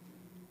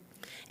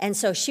 And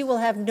so she will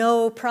have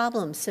no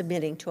problem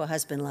submitting to a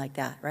husband like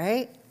that,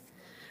 right?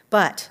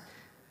 But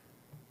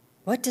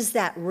what does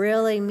that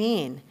really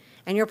mean?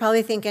 And you're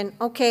probably thinking,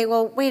 okay,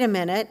 well, wait a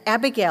minute.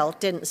 Abigail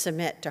didn't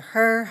submit to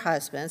her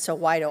husband, so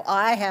why do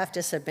I have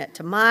to submit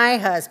to my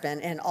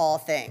husband in all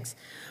things?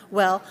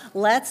 Well,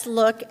 let's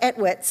look at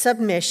what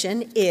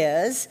submission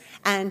is,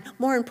 and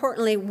more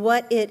importantly,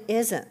 what it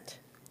isn't.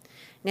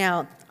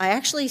 Now, I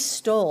actually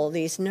stole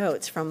these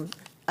notes from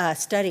a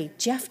study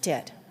Jeff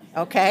did,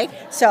 okay?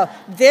 So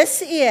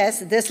this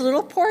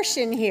little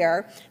portion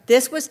here,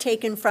 this was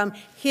taken from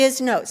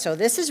his notes. So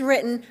this is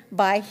written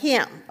by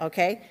him,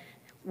 okay?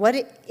 What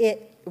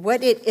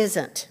it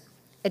isn't.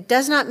 It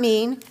does not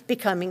mean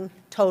becoming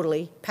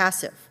totally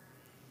passive.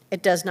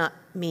 It does not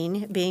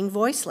mean being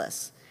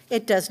voiceless.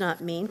 It does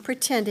not mean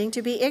pretending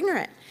to be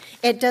ignorant.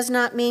 It does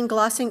not mean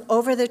glossing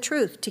over the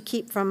truth to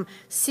keep from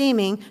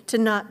seeming to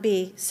not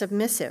be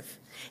submissive.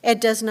 It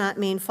does not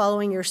mean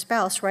following your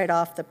spouse right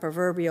off the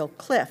proverbial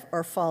cliff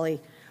or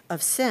folly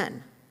of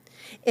sin.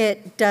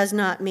 It does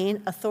not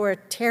mean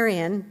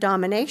authoritarian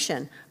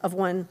domination of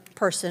one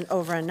person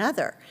over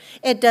another.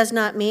 It does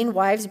not mean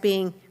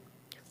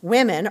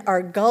women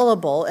are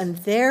gullible and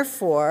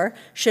therefore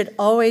should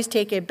always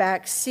take a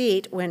back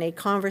seat when a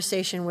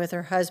conversation with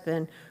her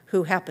husband,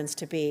 who happens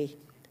to be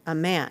a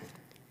man.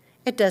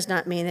 It does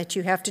not mean that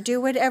you have to do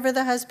whatever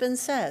the husband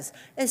says,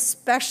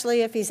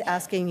 especially if he's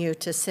asking you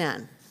to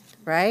sin,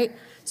 right?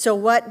 So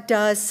what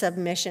does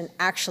submission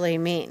actually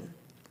mean?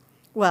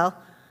 Well,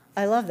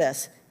 I love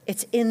this.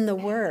 It's in the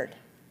word,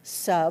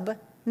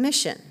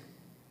 submission.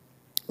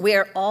 We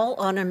are all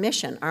on a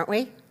mission, aren't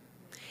we?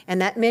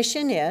 And that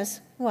mission is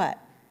what?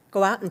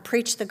 Go out and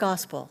preach the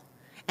gospel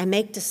and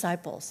make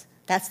disciples.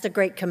 That's the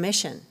Great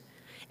Commission.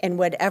 In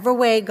whatever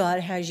way God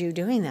has you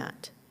doing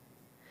that.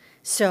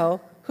 So,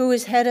 who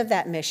is head of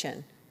that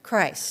mission?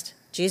 Christ.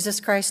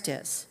 Jesus Christ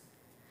is.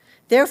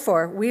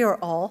 Therefore, we are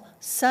all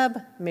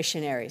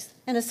sub-missionaries,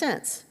 in a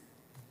sense.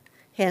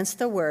 Hence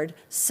the word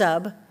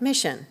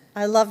submission.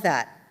 I love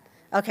that.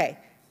 Okay,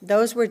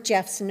 those were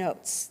Jeff's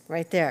notes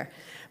right there.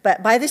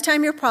 But by this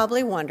time, you're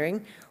probably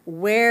wondering,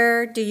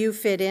 where do you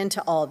fit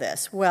into all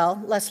this?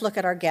 Well, let's look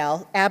at our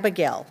gal,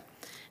 Abigail.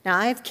 Now,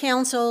 I've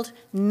counseled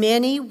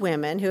many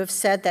women who have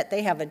said that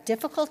they have a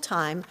difficult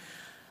time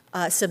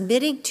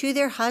submitting to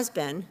their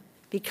husband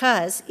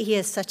because he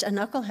is such a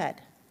knucklehead.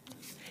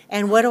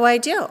 And what do I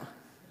do?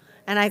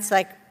 And it's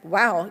like,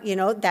 wow,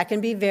 that can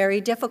be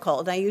very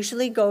difficult. And I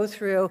usually go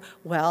through,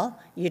 well,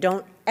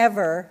 you're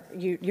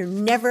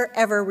never,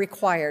 ever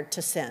required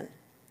to sin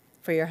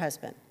for your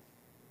husband.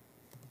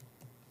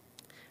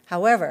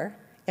 However,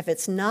 if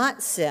it's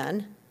not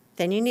sin,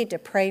 then you need to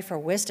pray for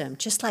wisdom,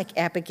 just like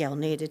Abigail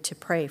needed to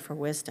pray for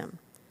wisdom.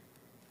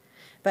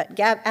 But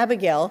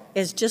Abigail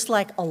is just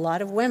like a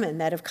lot of women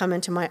that have come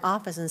into my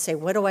office and say,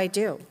 what do I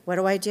do? What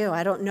do I do?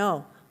 I don't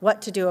know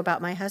what to do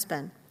about my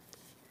husband.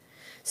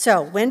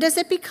 So when does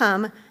it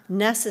become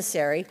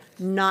necessary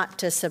not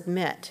to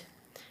submit?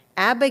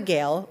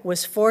 Abigail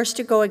was forced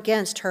to go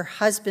against her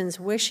husband's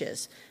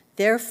wishes,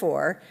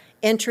 therefore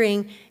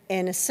entering,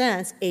 in a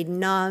sense, a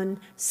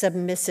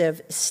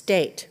non-submissive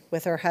state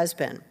with her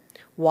husband.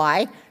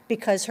 Why?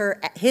 Because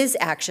his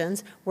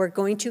actions were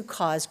going to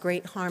cause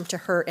great harm to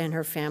her and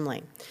her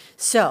family.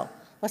 So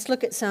let's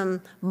look at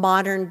some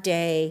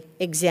modern-day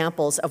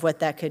examples of what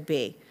that could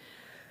be.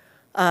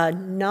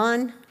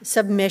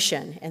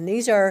 Non-submission, and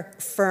these are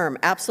firm,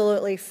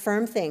 absolutely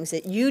firm things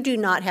that you do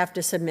not have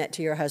to submit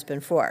to your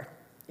husband for.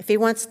 If he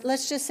wants,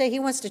 let's just say he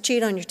wants to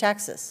cheat on your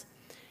taxes.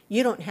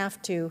 You don't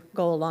have to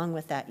go along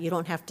with that. You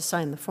don't have to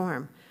sign the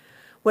form.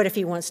 What if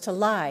he wants to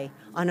lie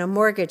on a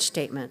mortgage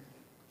statement?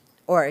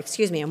 Or, a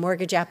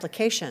mortgage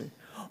application,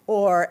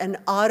 or an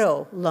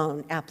auto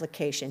loan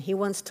application. He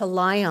wants to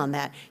lie on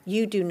that.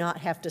 You do not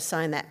have to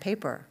sign that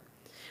paper.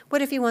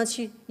 What if he wants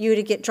you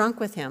to get drunk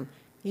with him?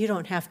 You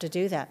don't have to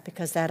do that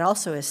because that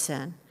also is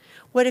sin.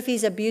 What if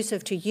he's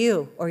abusive to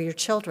you or your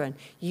children?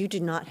 You do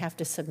not have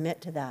to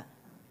submit to that.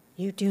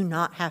 You do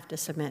not have to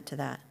submit to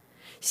that.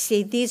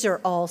 See, these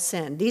are all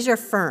sin. These are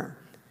firm.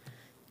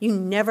 You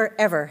never,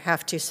 ever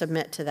have to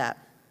submit to that.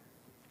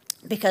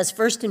 Because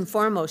first and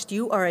foremost,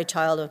 you are a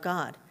child of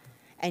God,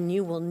 and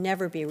you will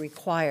never be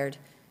required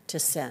to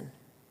sin.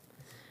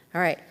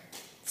 All right,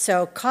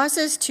 so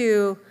causes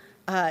to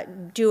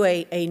do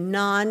a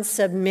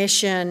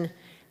non-submission,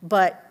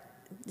 but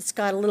it's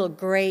got a little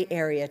gray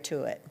area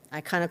to it.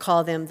 I kind of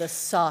call them the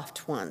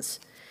soft ones.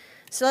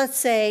 So let's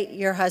say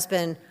your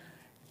husband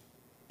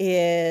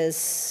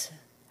is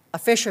a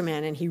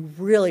fisherman, and he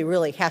really,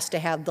 really has to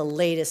have the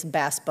latest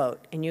bass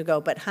boat. And you go,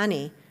 but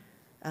honey,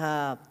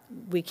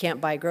 we can't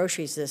buy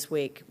groceries this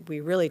week. We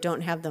really don't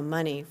have the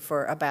money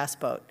for a bass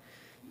boat.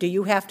 Do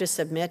you have to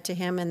submit to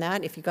him in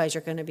that if you guys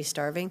are going to be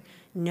starving?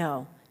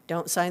 No,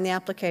 don't sign the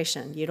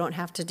application. You don't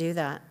have to do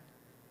that.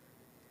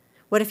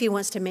 What if he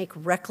wants to make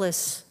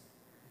reckless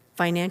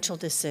financial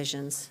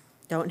decisions?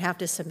 Don't have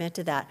to submit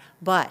to that.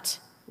 But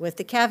with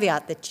the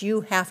caveat that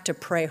you have to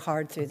pray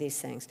hard through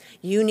these things.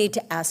 You need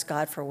to ask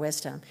God for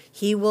wisdom.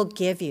 He will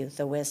give you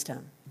the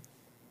wisdom.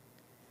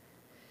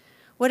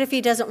 What if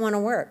he doesn't want to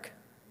work?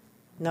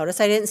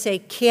 Notice I didn't say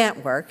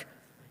can't work,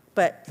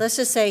 but let's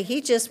just say he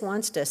just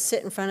wants to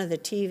sit in front of the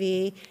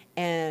TV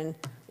and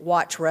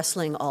watch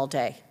wrestling all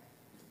day.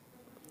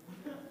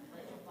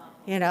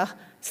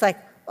 It's like,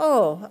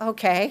 oh,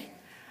 okay.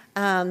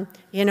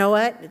 You know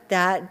what?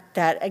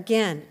 That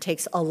again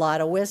takes a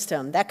lot of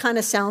wisdom. That kind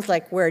of sounds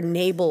like where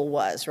Nabal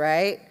was,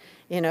 right?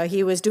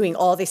 He was doing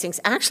all these things.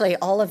 Actually,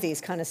 all of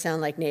these kind of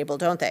sound like Nabal,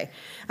 don't they?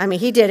 I mean,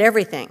 he did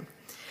everything.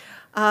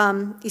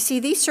 You see,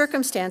 these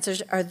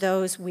circumstances are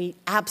those we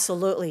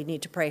absolutely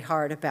need to pray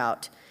hard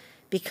about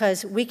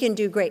because we can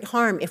do great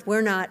harm if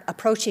we're not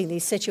approaching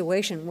these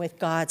situations with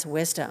God's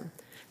wisdom.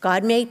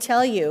 God may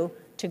tell you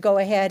to go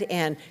ahead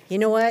and, you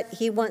know what,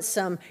 he wants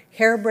some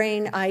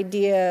harebrained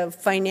idea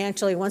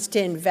financially, wants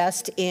to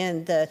invest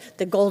in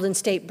the Golden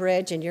State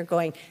Bridge, and you're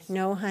going,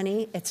 no,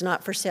 honey, it's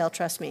not for sale,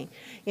 trust me.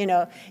 You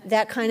know,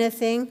 that kind of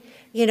thing.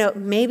 You know,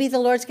 maybe the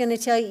Lord's going to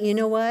tell you, you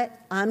know what,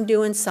 I'm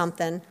doing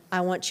something,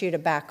 I want you to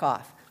back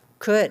off.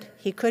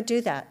 He could do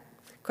that.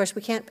 Of course,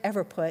 we can't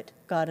ever put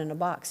God in a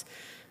box.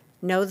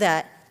 Know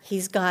that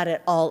he's got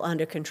it all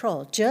under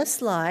control. Just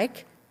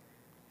like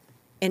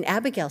in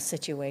Abigail's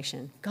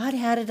situation, God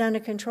had it under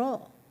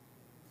control.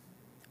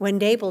 When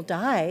Nabal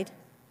died,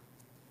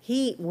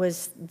 he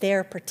was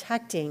there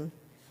protecting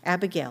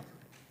Abigail.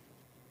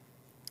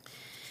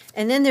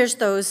 And then there's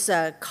those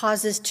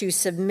causes to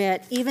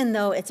submit, even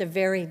though it's a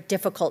very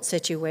difficult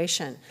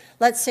situation.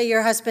 Let's say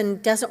your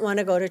husband doesn't want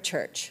to go to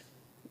church.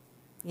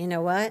 You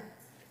know what?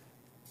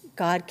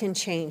 God can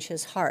change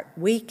his heart.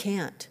 We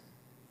can't.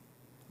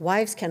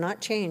 Wives cannot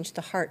change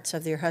the hearts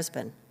of their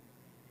husband.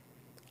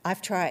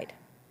 I've tried.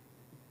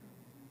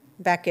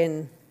 Back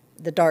in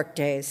the dark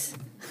days.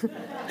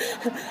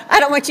 I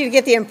don't want you to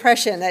get the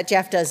impression that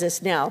Jeff does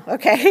this now,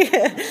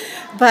 okay?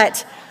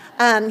 But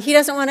he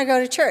doesn't want to go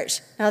to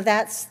church. Now,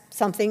 that's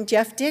something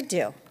Jeff did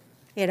do.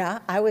 You know,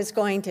 I was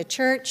going to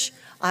church.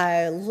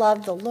 I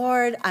loved the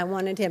Lord. I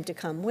wanted him to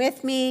come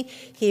with me.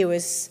 He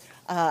was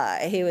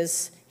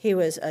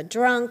a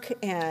drunk,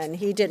 and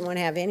he didn't want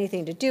to have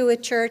anything to do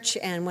with church.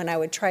 And when I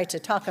would try to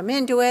talk him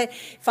into it,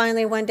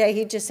 finally one day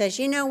he just says,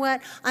 you know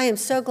what? I am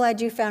so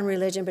glad you found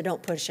religion, but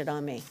don't push it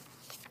on me.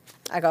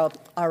 I go,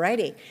 all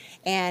righty.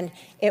 And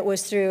it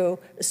was through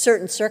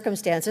certain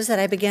circumstances that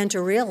I began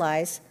to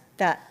realize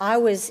that I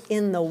was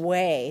in the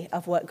way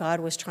of what God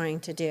was trying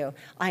to do.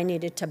 I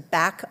needed to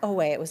back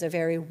away. It was a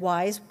very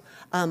wise,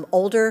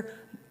 older,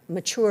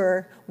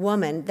 mature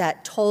woman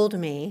that told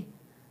me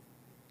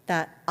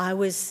that I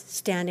was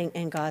standing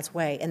in God's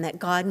way and that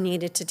God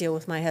needed to deal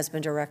with my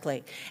husband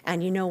directly.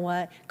 And you know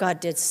what? God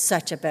did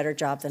such a better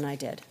job than I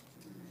did.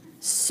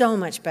 So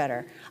much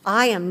better.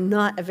 I am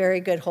not a very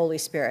good Holy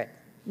Spirit.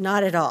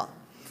 Not at all.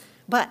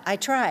 But I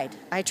tried.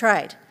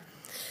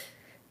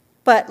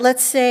 But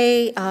let's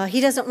say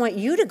he doesn't want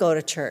you to go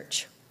to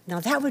church. Now,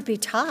 that would be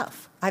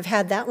tough. I've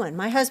had that one.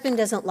 My husband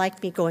doesn't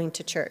like me going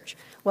to church.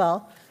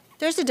 Well,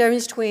 there's a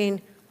difference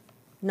between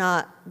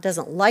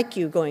doesn't like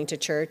you going to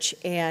church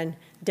and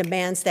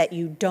demands that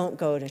you don't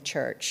go to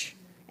church.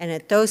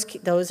 And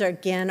those are,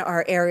 again,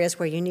 are areas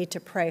where you need to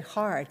pray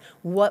hard.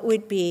 What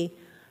would be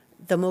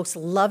the most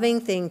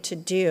loving thing to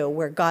do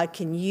where God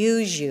can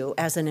use you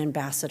as an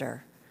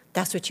ambassador?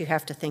 That's what you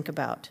have to think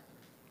about.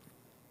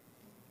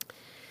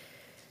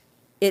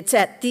 It's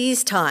at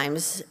these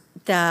times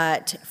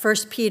that 1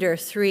 Peter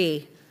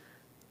 3,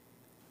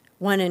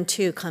 1 and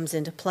 2 comes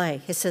into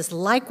play. It says,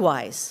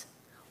 likewise,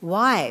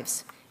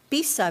 wives,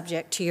 be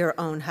subject to your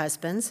own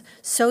husbands,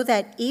 so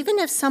that even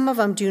if some of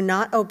them do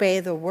not obey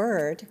the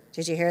word,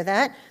 did you hear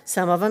that?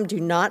 Some of them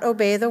do not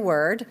obey the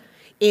word.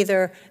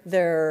 Either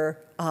they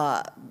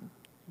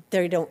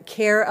don't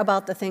care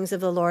about the things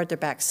of the Lord, they're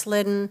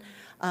backslidden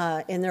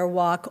in their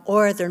walk,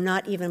 or they're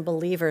not even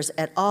believers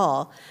at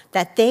all,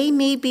 that they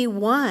may be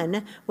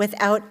won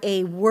without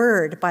a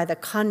word by the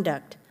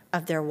conduct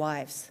of their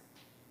wives.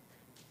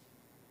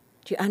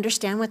 Do you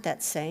understand what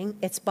that's saying?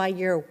 It's by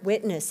your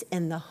witness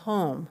in the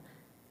home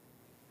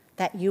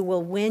that you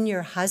will win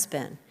your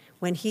husband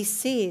when he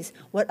sees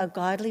what a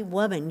godly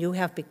woman you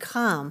have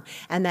become,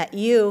 and that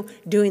you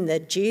doing the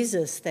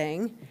Jesus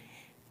thing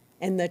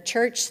and the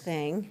church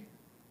thing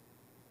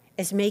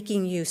is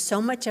making you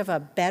so much of a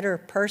better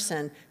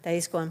person that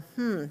he's going,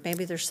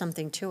 maybe there's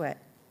something to it.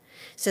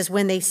 It says,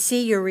 when they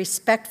see your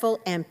respectful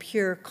and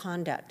pure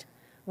conduct.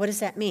 What does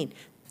that mean?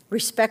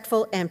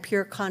 Respectful and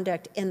pure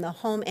conduct in the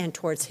home and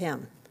towards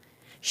him.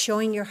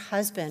 Showing your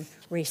husband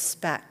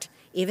respect.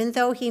 Even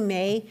though he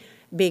may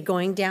be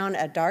going down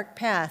a dark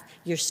path,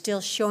 you're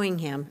still showing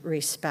him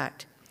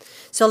respect.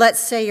 So let's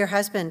say your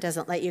husband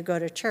doesn't let you go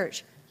to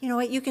church. You know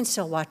what? You can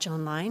still watch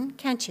online,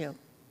 can't you?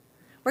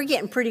 We're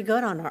getting pretty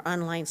good on our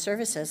online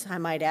services, I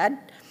might add.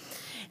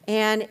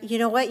 And you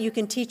know what? You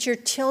can teach your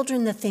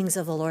children the things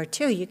of the Lord,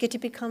 too. You get to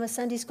become a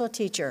Sunday school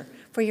teacher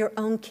for your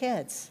own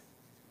kids.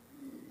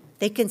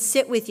 They can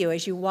sit with you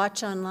as you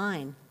watch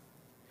online.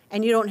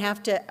 And you don't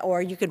have to,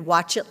 or you could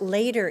watch it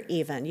later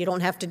even. You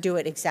don't have to do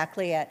it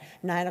exactly at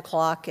 9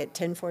 o'clock, at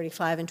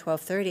 10:45 and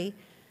 12:30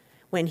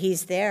 when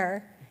he's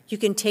there. You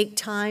can take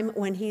time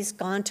when he's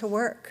gone to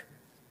work.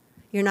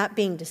 You're not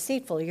being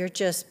deceitful. You're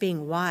just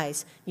being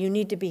wise. You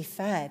need to be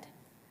fed.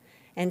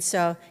 And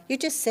so you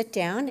just sit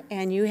down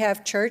and you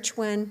have church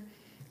when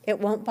it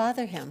won't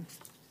bother him.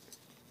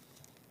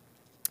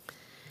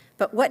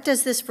 But what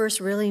does this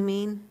verse really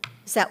mean?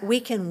 Is that we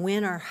can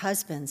win our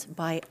husbands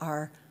by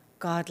our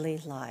godly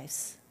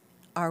lives,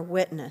 our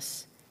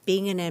witness,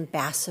 being an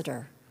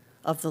ambassador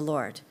of the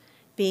Lord,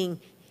 being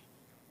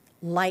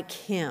like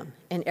him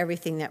in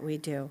everything that we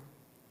do.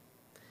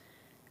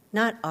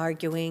 Not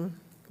arguing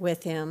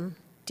with him,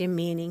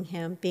 demeaning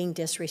him, being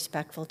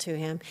disrespectful to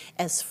him.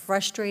 As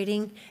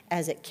frustrating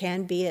as it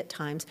can be at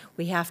times,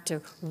 we have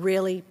to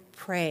really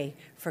pray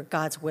for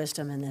God's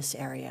wisdom in this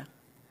area.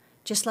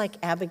 just like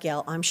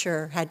Abigail, I'm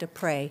sure, had to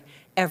pray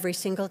every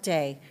single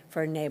day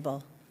for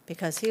Nabal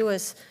because he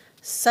was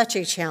such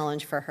a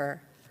challenge for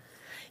her.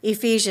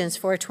 Ephesians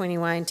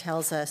 4:21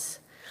 tells us,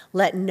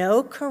 "Let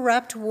no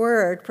corrupt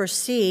word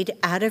proceed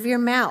out of your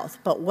mouth,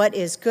 but what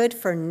is good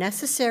for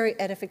necessary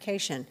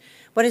edification."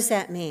 What does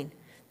that mean?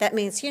 That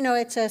means,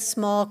 it's a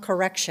small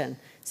correction,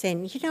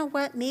 saying, you know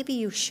what, maybe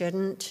you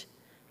shouldn't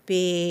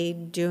be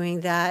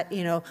doing that,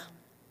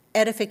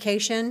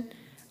 edification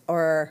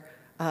or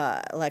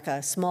like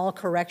a small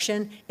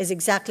correction is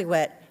exactly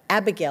what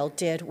Abigail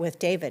did with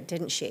David,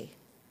 didn't she?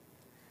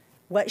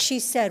 What she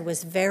said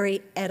was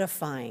very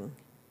edifying.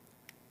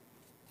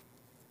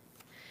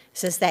 It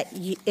says that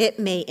it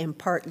may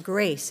impart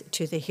grace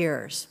to the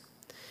hearers.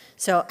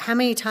 So how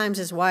many times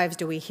as wives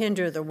do we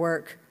hinder the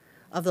work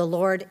of the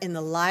Lord in the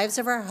lives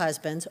of our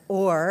husbands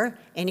or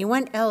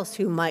anyone else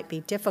who might be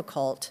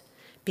difficult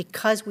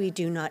because we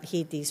do not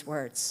heed these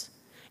words?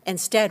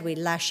 Instead, we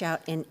lash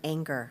out in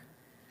anger.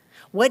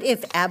 What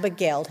if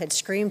Abigail had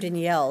screamed and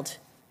yelled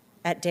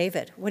at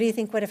David? What do you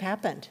think would have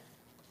happened?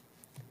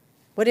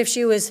 What if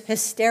she was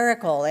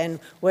hysterical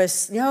and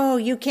was, no,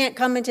 you can't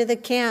come into the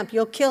camp.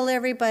 You'll kill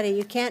everybody.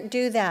 You can't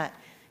do that.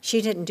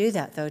 She didn't do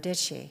that, though, did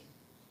she?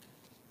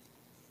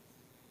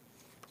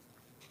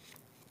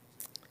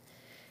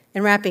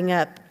 In wrapping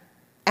up,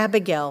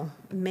 Abigail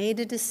made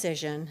a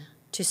decision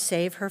to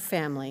save her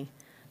family,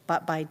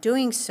 but by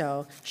doing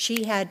so,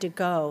 she had to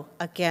go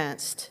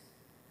against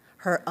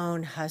her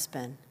own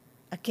husband.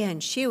 Again,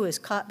 she was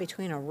caught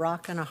between a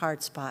rock and a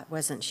hard spot,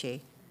 wasn't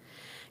she?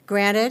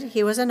 Granted,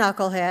 he was a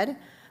knucklehead,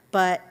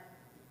 but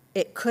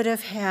it could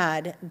have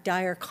had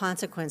dire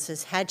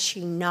consequences had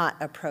she not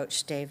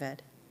approached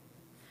David.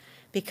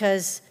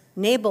 Because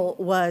Nabal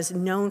was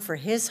known for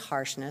his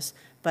harshness,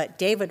 but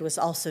David was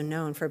also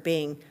known for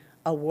being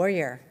a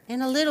warrior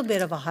and a little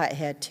bit of a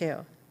hothead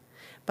too.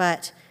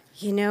 But,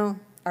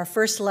 our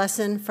first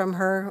lesson from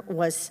her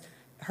was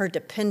her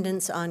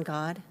dependence on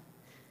God.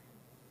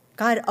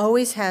 God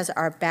always has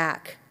our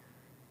back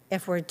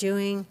if we're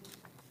doing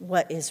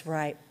what is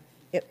right,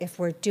 if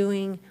we're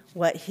doing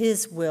what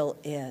his will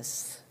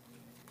is.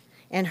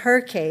 In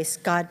her case,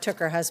 God took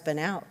her husband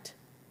out.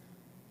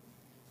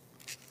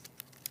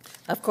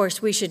 Of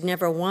course, we should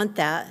never want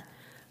that,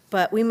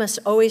 but we must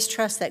always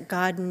trust that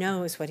God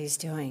knows what he's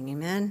doing.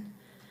 Amen?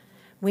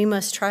 We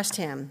must trust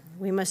him.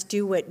 We must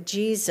do what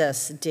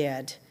Jesus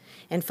did.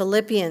 And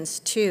Philippians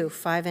 2,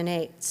 5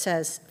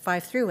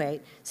 through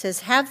 8 says,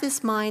 "Have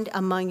this mind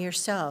among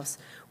yourselves,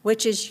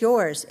 which is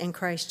yours in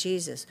Christ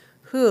Jesus,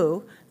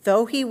 who,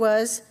 though he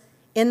was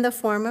in the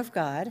form of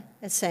God,"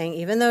 it's saying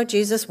even though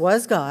Jesus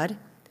was God,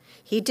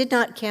 he did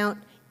not count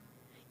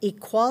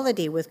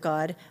equality with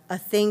God a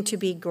thing to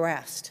be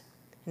grasped.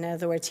 In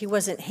other words, he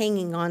wasn't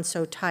hanging on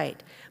so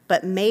tight,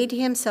 but made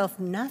himself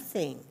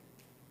nothing.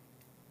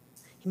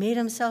 He made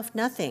himself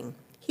nothing.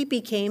 He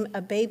became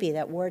a baby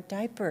that wore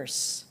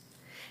diapers,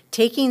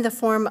 taking the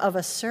form of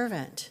a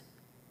servant.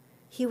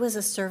 He was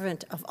a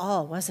servant of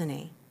all, wasn't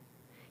he?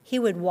 He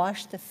would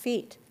wash the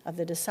feet of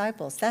the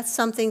disciples. That's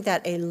something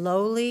that a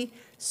lowly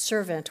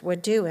servant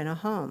would do in a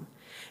home.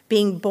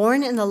 Being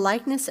born in the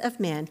likeness of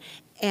men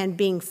and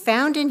being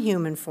found in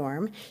human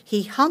form,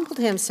 he humbled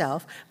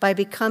himself by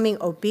becoming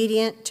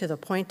obedient to the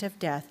point of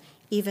death,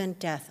 even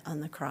death on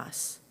the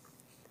cross.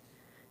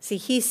 See,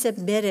 he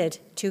submitted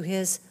to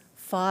his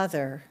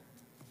Father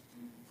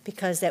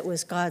because that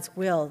was God's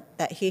will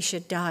that he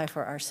should die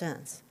for our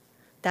sins.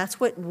 That's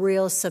what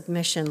real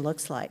submission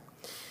looks like.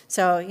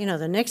 So,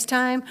 the next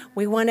time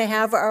we want to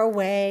have our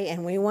way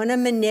and we want to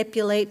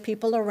manipulate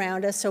people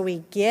around us so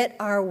we get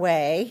our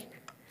way,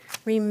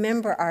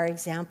 remember our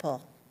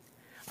example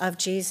of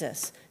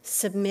Jesus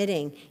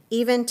submitting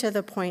even to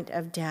the point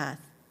of death.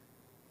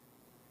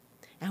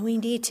 And we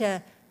need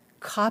to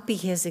copy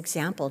his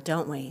example,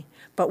 don't we?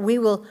 But we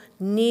will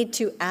need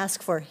to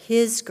ask for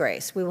his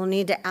grace. We will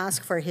need to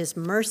ask for his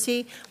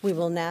mercy. We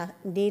will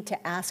need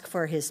to ask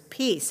for his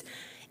peace.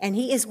 And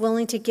he is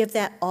willing to give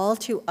that all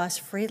to us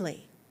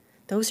freely.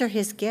 Those are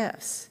his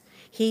gifts.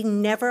 He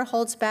never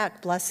holds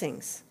back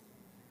blessings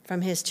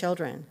from his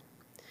children.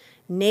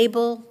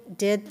 Nabal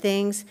did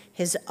things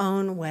his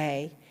own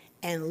way,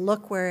 and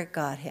look where it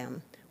got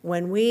him.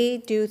 When we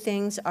do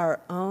things our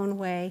own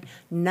way,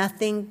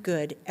 nothing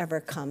good ever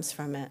comes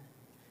from it,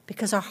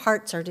 because our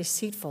hearts are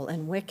deceitful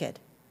and wicked,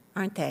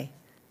 aren't they?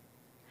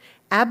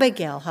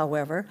 Abigail,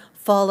 however,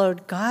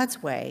 followed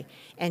God's way,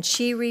 and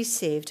she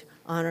received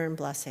honor and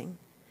blessing.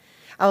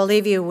 I will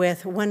leave you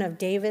with one of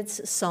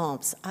David's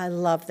Psalms. I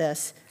love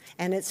this,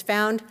 and it's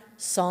found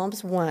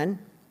Psalms 1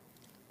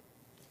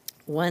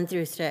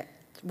 through 6.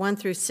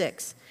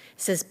 It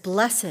says,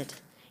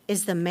 "Blessed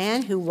is the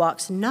man who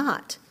walks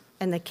not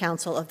in the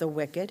counsel of the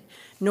wicked,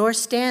 nor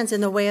stands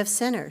in the way of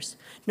sinners,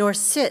 nor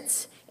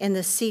sits in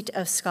the seat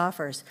of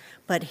scoffers,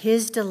 but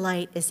his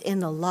delight is in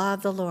the law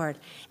of the Lord,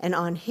 and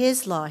on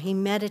his law he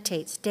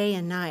meditates day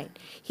and night.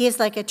 He is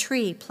like a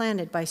tree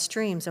planted by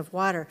streams of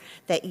water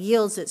that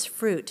yields its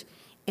fruit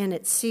in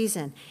its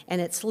season, and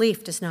its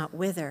leaf does not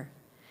wither.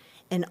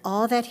 In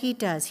all that he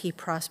does, he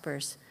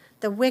prospers.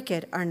 The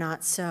wicked are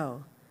not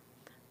so,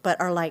 but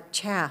are like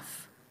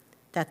chaff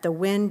that the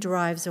wind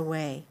drives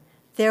away.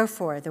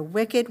 Therefore, the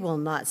wicked will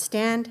not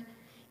stand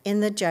in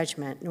the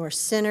judgment, nor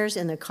sinners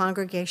in the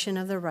congregation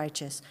of the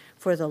righteous.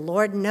 For the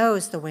Lord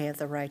knows the way of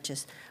the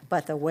righteous,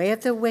 but the way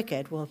of the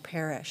wicked will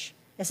perish.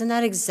 Isn't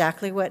that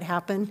exactly what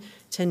happened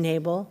to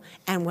Nabal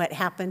and what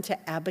happened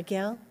to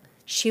Abigail?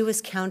 She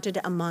was counted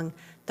among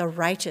the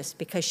righteous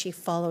because she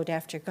followed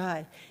after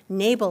God.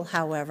 Nabal,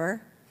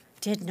 however,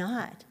 did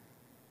not.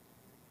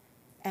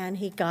 And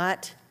he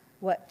got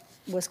what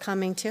was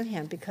coming to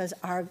him because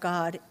our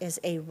God is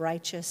a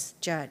righteous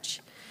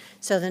judge.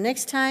 So the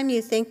next time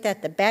you think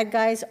that the bad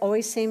guys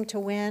always seem to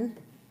win,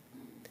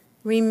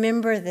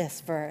 remember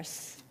this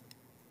verse.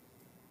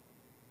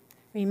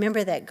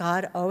 Remember that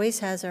God always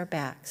has our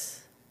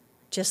backs,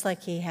 just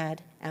like he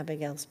had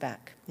Abigail's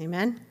back.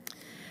 Amen?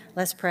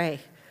 Let's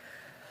pray.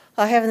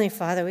 Oh, Heavenly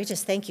Father, we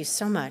just thank you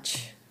so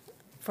much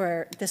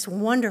for this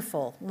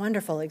wonderful,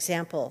 wonderful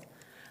example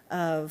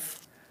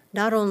of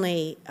not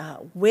only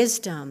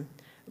wisdom,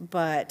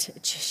 but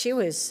she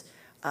was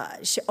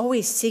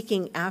always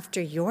seeking after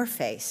your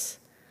face,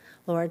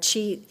 Lord.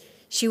 She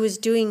was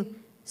doing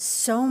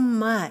so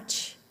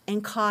much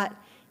and caught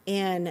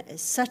in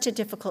such a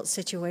difficult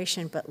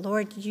situation, but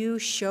Lord, you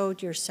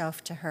showed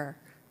yourself to her.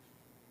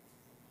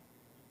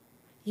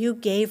 You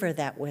gave her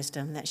that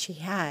wisdom that she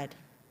had.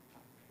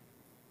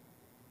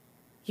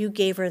 You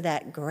gave her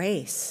that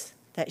grace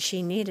that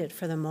she needed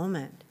for the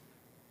moment.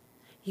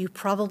 You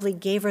probably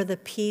gave her the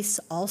peace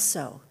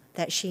also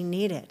that she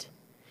needed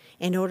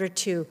in order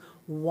to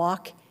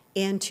walk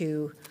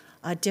into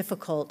a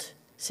difficult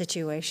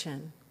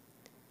situation.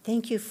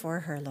 Thank you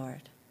for her,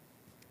 Lord.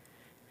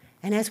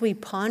 And as we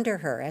ponder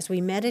her, as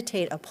we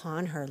meditate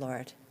upon her,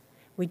 Lord,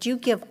 would you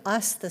give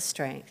us the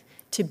strength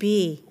to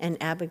be an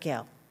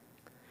Abigail,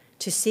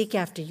 to seek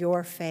after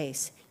your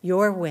face,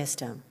 your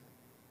wisdom,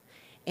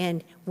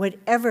 and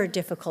whatever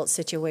difficult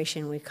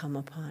situation we come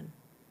upon.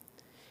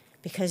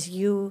 Because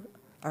you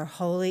are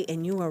holy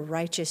and you are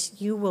righteous,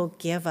 you will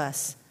give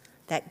us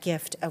that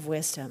gift of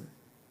wisdom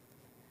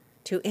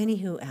to any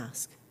who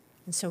ask.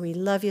 And so we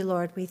love you,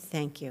 Lord. We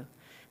thank you.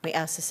 We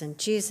ask this in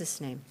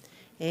Jesus' name.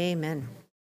 Amen.